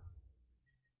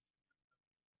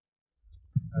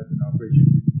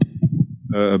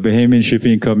 A Bahamian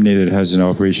shipping company that has an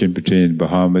operation between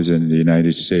Bahamas and the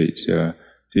United States. Do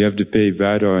you have to pay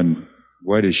VAT on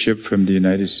what is shipped from the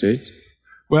United States?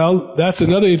 Well, that's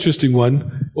another interesting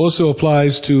one. Also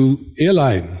applies to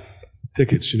airline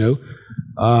tickets,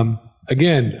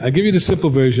 Again, I give you the simple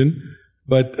version,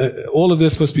 but all of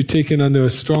this must be taken under a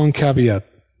strong caveat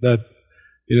that,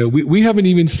 we haven't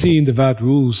even seen the VAT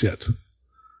rules yet,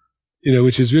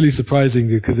 which is really surprising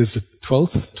because it's the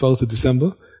 12th of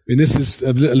December. I mean, this is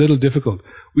a little difficult.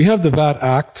 We have the VAT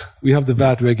Act, we have the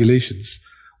VAT regulations,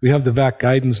 we have the VAT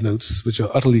guidance notes, which are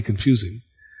utterly confusing,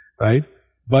 right?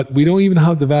 But we don't even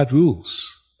have the VAT rules.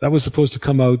 That was supposed to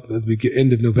come out at the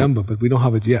end of November, but we don't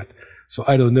have it yet. So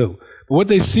I don't know. But what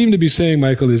they seem to be saying,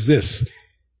 Michael, is this.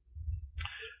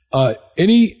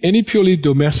 Any purely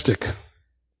domestic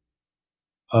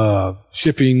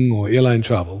shipping or airline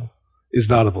travel is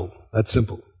valuable. That's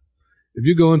simple. If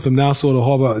you're going from Nassau to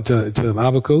Harbor to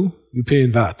Abaco, you're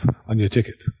paying VAT on your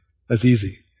ticket. That's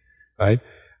easy, right?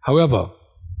 However,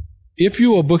 if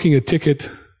you are booking a ticket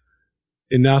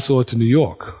in Nassau to New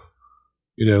York,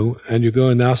 and you're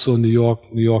going Nassau, New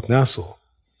York, Nassau,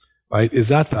 right? Is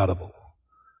that valuable,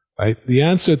 right? The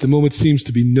answer at the moment seems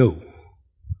to be no.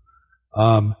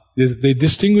 They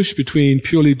distinguish between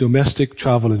purely domestic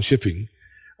travel and shipping,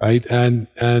 right, and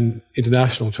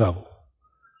international travel.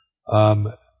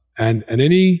 And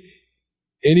any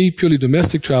purely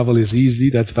domestic travel is easy,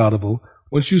 that's valuable.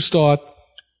 Once you start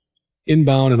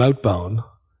inbound and outbound,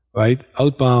 right?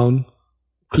 Outbound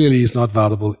clearly is not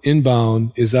valuable.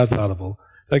 Inbound, is that valuable?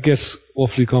 That gets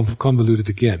awfully convoluted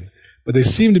again. But they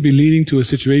seem to be leading to a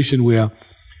situation where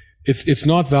it's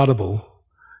not valuable.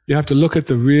 You have to look at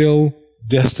the real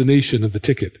destination of the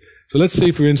ticket. So let's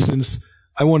say, for instance,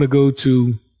 I want to go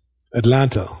to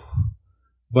Atlanta,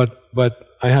 but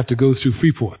I have to go through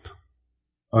Freeport.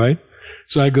 All right?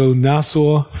 So I go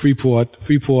Nassau, Freeport,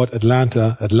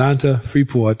 Atlanta,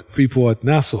 Freeport,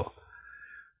 Nassau.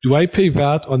 Do I pay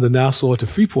VAT on the Nassau to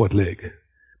Freeport leg,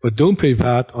 but don't pay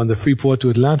VAT on the Freeport to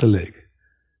Atlanta leg,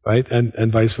 right?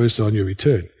 And vice versa on your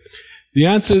return. The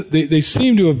answer, they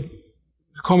seem to have,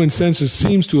 common sense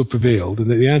seems to have prevailed,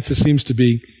 and the answer seems to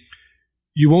be,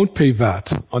 you won't pay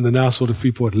VAT on the Nassau to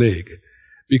Freeport leg,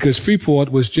 because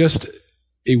Freeport was just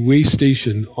a way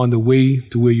station on the way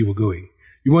to where you were going.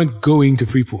 You weren't going to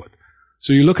Freeport.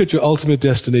 So you look at your ultimate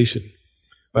destination,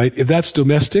 right? If that's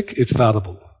domestic, it's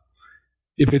valuable.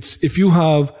 If you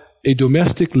have a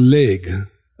domestic leg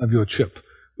of your trip,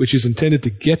 which is intended to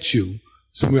get you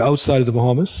somewhere outside of the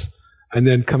Bahamas, and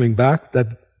then coming back, that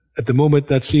at the moment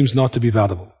that seems not to be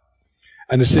valuable.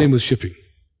 And the same with shipping.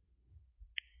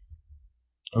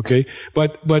 Okay,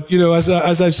 but as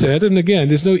I've said, and again,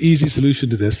 there's no easy solution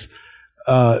to this.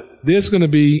 There's going to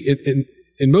be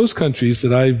in most countries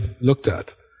that I've looked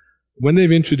at, when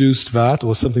they've introduced VAT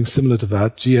or something similar to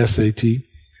VAT, GSAT,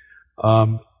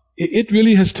 it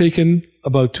really has taken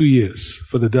about 2 years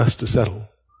for the dust to settle.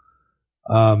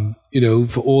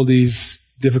 For all these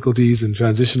difficulties and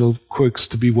transitional quirks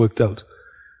to be worked out.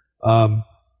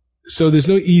 So there's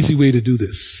no easy way to do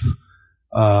this.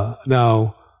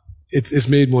 Now, it's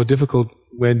made more difficult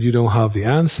when you don't have the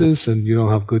answers and you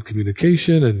don't have good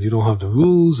communication and you don't have the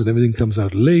rules and everything comes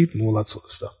out late and all that sort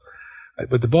of stuff. Right?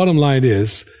 But the bottom line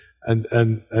is, and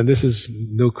this is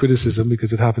no criticism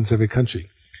because it happens in every country,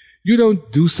 you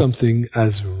don't do something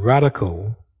as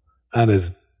radical and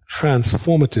as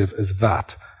transformative as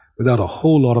that without a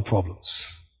whole lot of problems.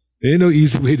 There ain't no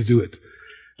easy way to do it.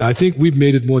 Now, I think we've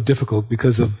made it more difficult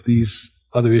because of these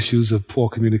other issues of poor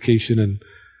communication and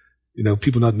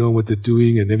people not knowing what they're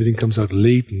doing and everything comes out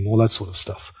late and all that sort of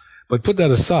stuff. But put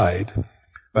that aside,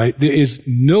 right? There is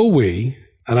no way,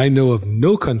 and I know of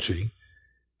no country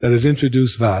that has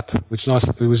introduced VAT which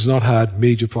has not had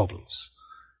major problems.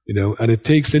 And it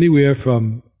takes anywhere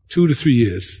from 2 to 3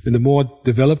 years. In the more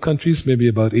developed countries, maybe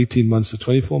about 18 months to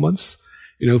 24 months,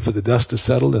 for the dust to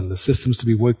settle and the systems to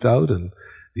be worked out and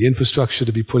the infrastructure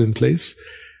to be put in place.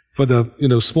 For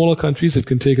the, smaller countries, it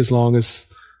can take as long as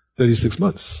 36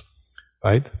 months.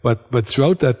 Right? But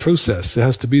throughout that process, there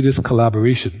has to be this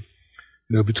collaboration,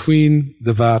 between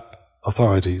the VAT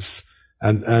authorities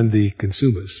and the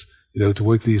consumers, to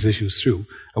work these issues through.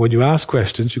 And when you ask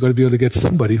questions, you've got to be able to get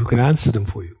somebody who can answer them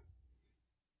for you.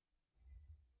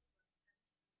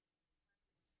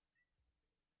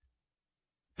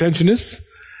 Pensioners?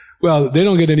 Well, they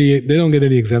don't get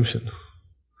any exemption.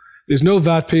 There's no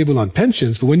VAT payable on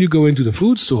pensions, but when you go into the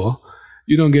food store,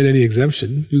 you don't get any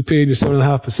exemption. You pay your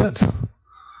 7.5%.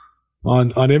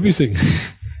 On everything.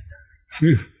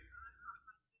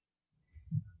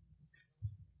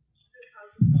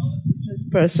 Business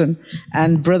person,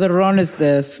 and Brother Ron is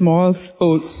the small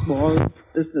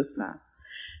businessman.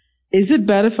 Is it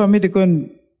better for me to go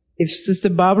and, if Sister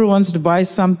Barbara wants to buy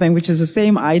something which is the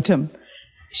same item,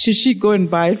 should she go and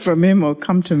buy it from him or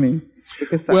come to me?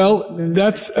 That's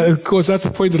a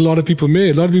point that a lot of people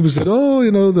made. A lot of people said,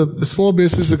 the small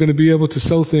businesses are going to be able to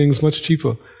sell things much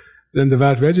cheaper than the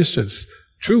VAT registrants.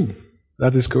 True.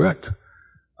 That is correct.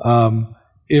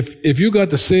 If you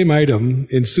got the same item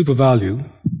in Super Value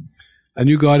and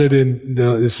you got it in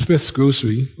the Smith's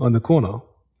grocery on the corner,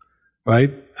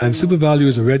 right? And Super Value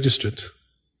is a registrant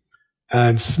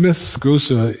and Smith's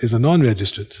grocer is a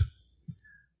non-registrant.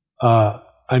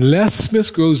 Unless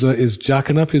Smith's grocer is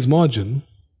jacking up his margin,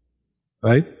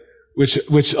 right?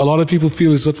 Which a lot of people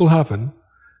feel is what will happen.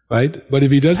 Right? But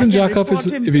if he doesn't jack up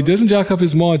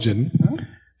his margin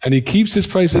and he keeps his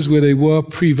prices where they were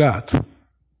pre-VAT,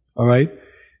 all right,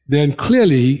 then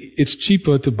clearly it's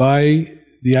cheaper to buy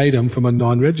the item from a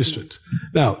non-registrant.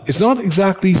 Now, it's not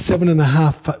exactly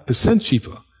 7.5%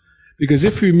 cheaper, because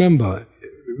if you remember,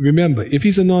 if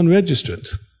he's a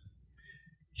non-registrant,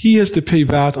 he has to pay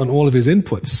VAT on all of his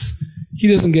inputs. He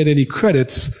doesn't get any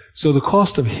credits, so the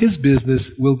cost of his business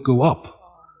will go up.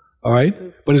 All right?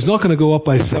 But it's not going to go up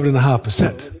by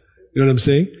 7.5%. You know what I'm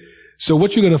saying? So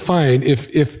what you're going to find,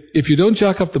 if you don't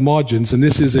jack up the margins, and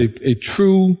this is a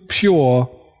true, pure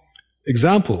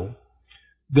example,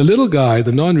 the little guy,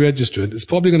 the non-registrant, is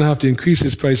probably going to have to increase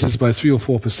his prices by 3 or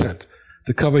 4%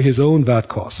 to cover his own VAT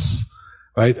costs.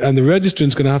 Right? And the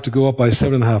registrant's going to have to go up by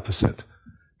 7.5%.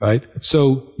 Right?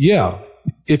 So, yeah,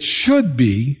 it should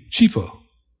be cheaper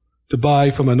to buy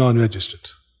from a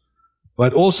non-registrant.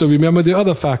 But also remember the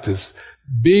other factors.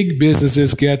 Big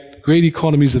businesses get great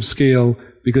economies of scale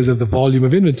because of the volume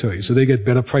of inventory, so they get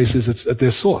better prices at their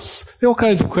source. There are all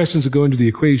kinds of questions that go into the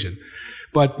equation.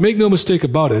 But make no mistake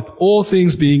about it, all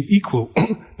things being equal,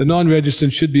 the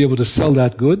non-registrant should be able to sell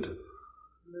that good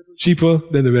cheaper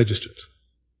than the registrant.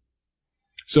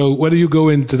 So whether you go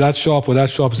into that shop or that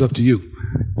shop is up to you.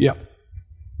 Yeah.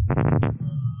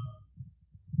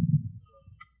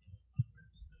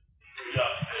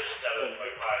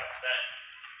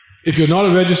 If you're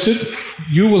not registered,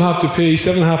 you will have to pay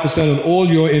 7.5% on all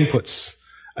your inputs,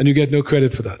 and you get no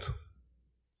credit for that.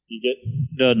 You get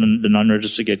the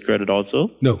non-registered get credit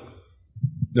also? No.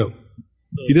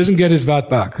 He doesn't get his VAT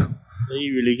back. They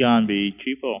really can't be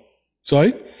cheaper.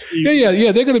 Sorry?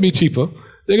 Yeah. They're going to be cheaper.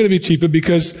 They're going to be cheaper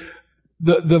because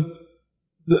the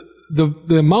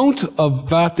amount of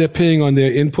VAT they're paying on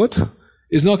their input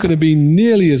is not going to be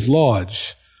nearly as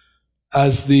large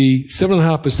as the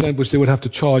 7.5% which they would have to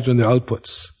charge on their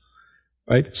outputs.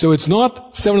 Right? So it's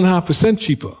not 7.5%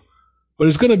 cheaper, but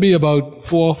it's going to be about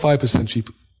 4 or 5%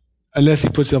 cheaper, unless he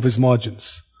puts up his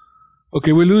margins.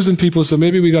 Okay, we're losing people, so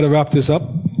maybe we got to wrap this up.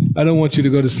 I don't want you to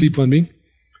go to sleep on me.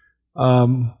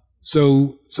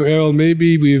 So Errol,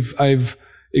 maybe I've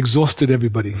exhausted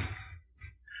everybody.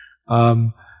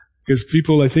 Because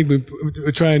people, I think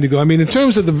we're trying to go. I mean, in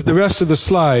terms of the rest of the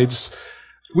slides,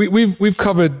 we've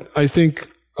covered, I think,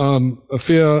 a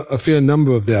fair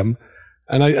number of them,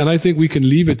 and I think we can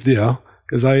leave it there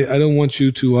because I don't want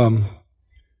you to.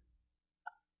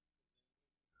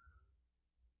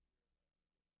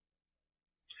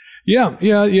 Yeah.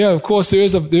 Of course,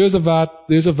 there's a VAT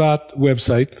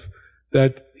website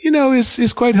that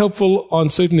is quite helpful on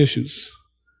certain issues.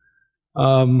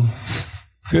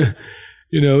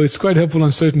 It's quite helpful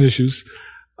on certain issues,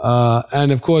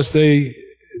 and of course they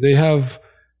have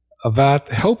a VAT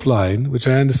helpline, which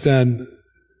I understand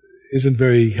isn't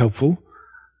very helpful.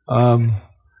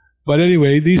 But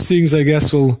anyway, these things I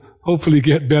guess will hopefully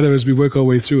get better as we work our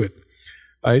way through it,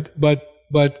 right?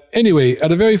 But anyway,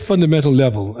 at a very fundamental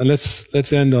level, and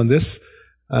let's end on this.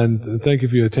 And thank you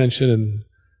for your attention. And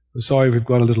I'm sorry if we've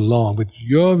gone a little long, but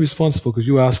you're responsible because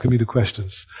you're asking me the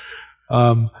questions.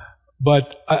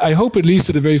 But I hope at least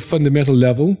at a very fundamental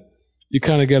level, you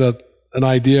kind of get an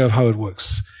idea of how it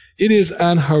works. It is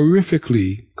an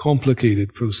horrifically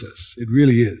complicated process. It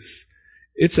really is.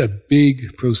 It's a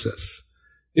big process.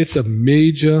 It's a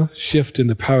major shift in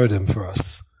the paradigm for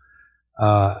us.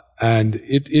 And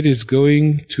it is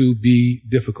going to be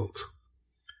difficult.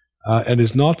 And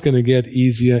it's not going to get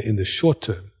easier in the short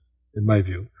term, in my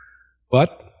view.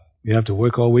 But we have to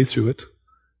work our way through it,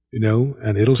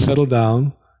 and it'll settle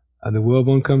down, and the world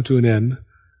won't come to an end,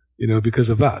 because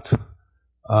of that.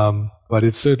 But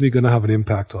it's certainly going to have an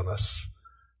impact on us.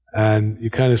 And you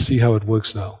kind of see how it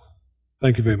works now.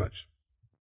 Thank you very much.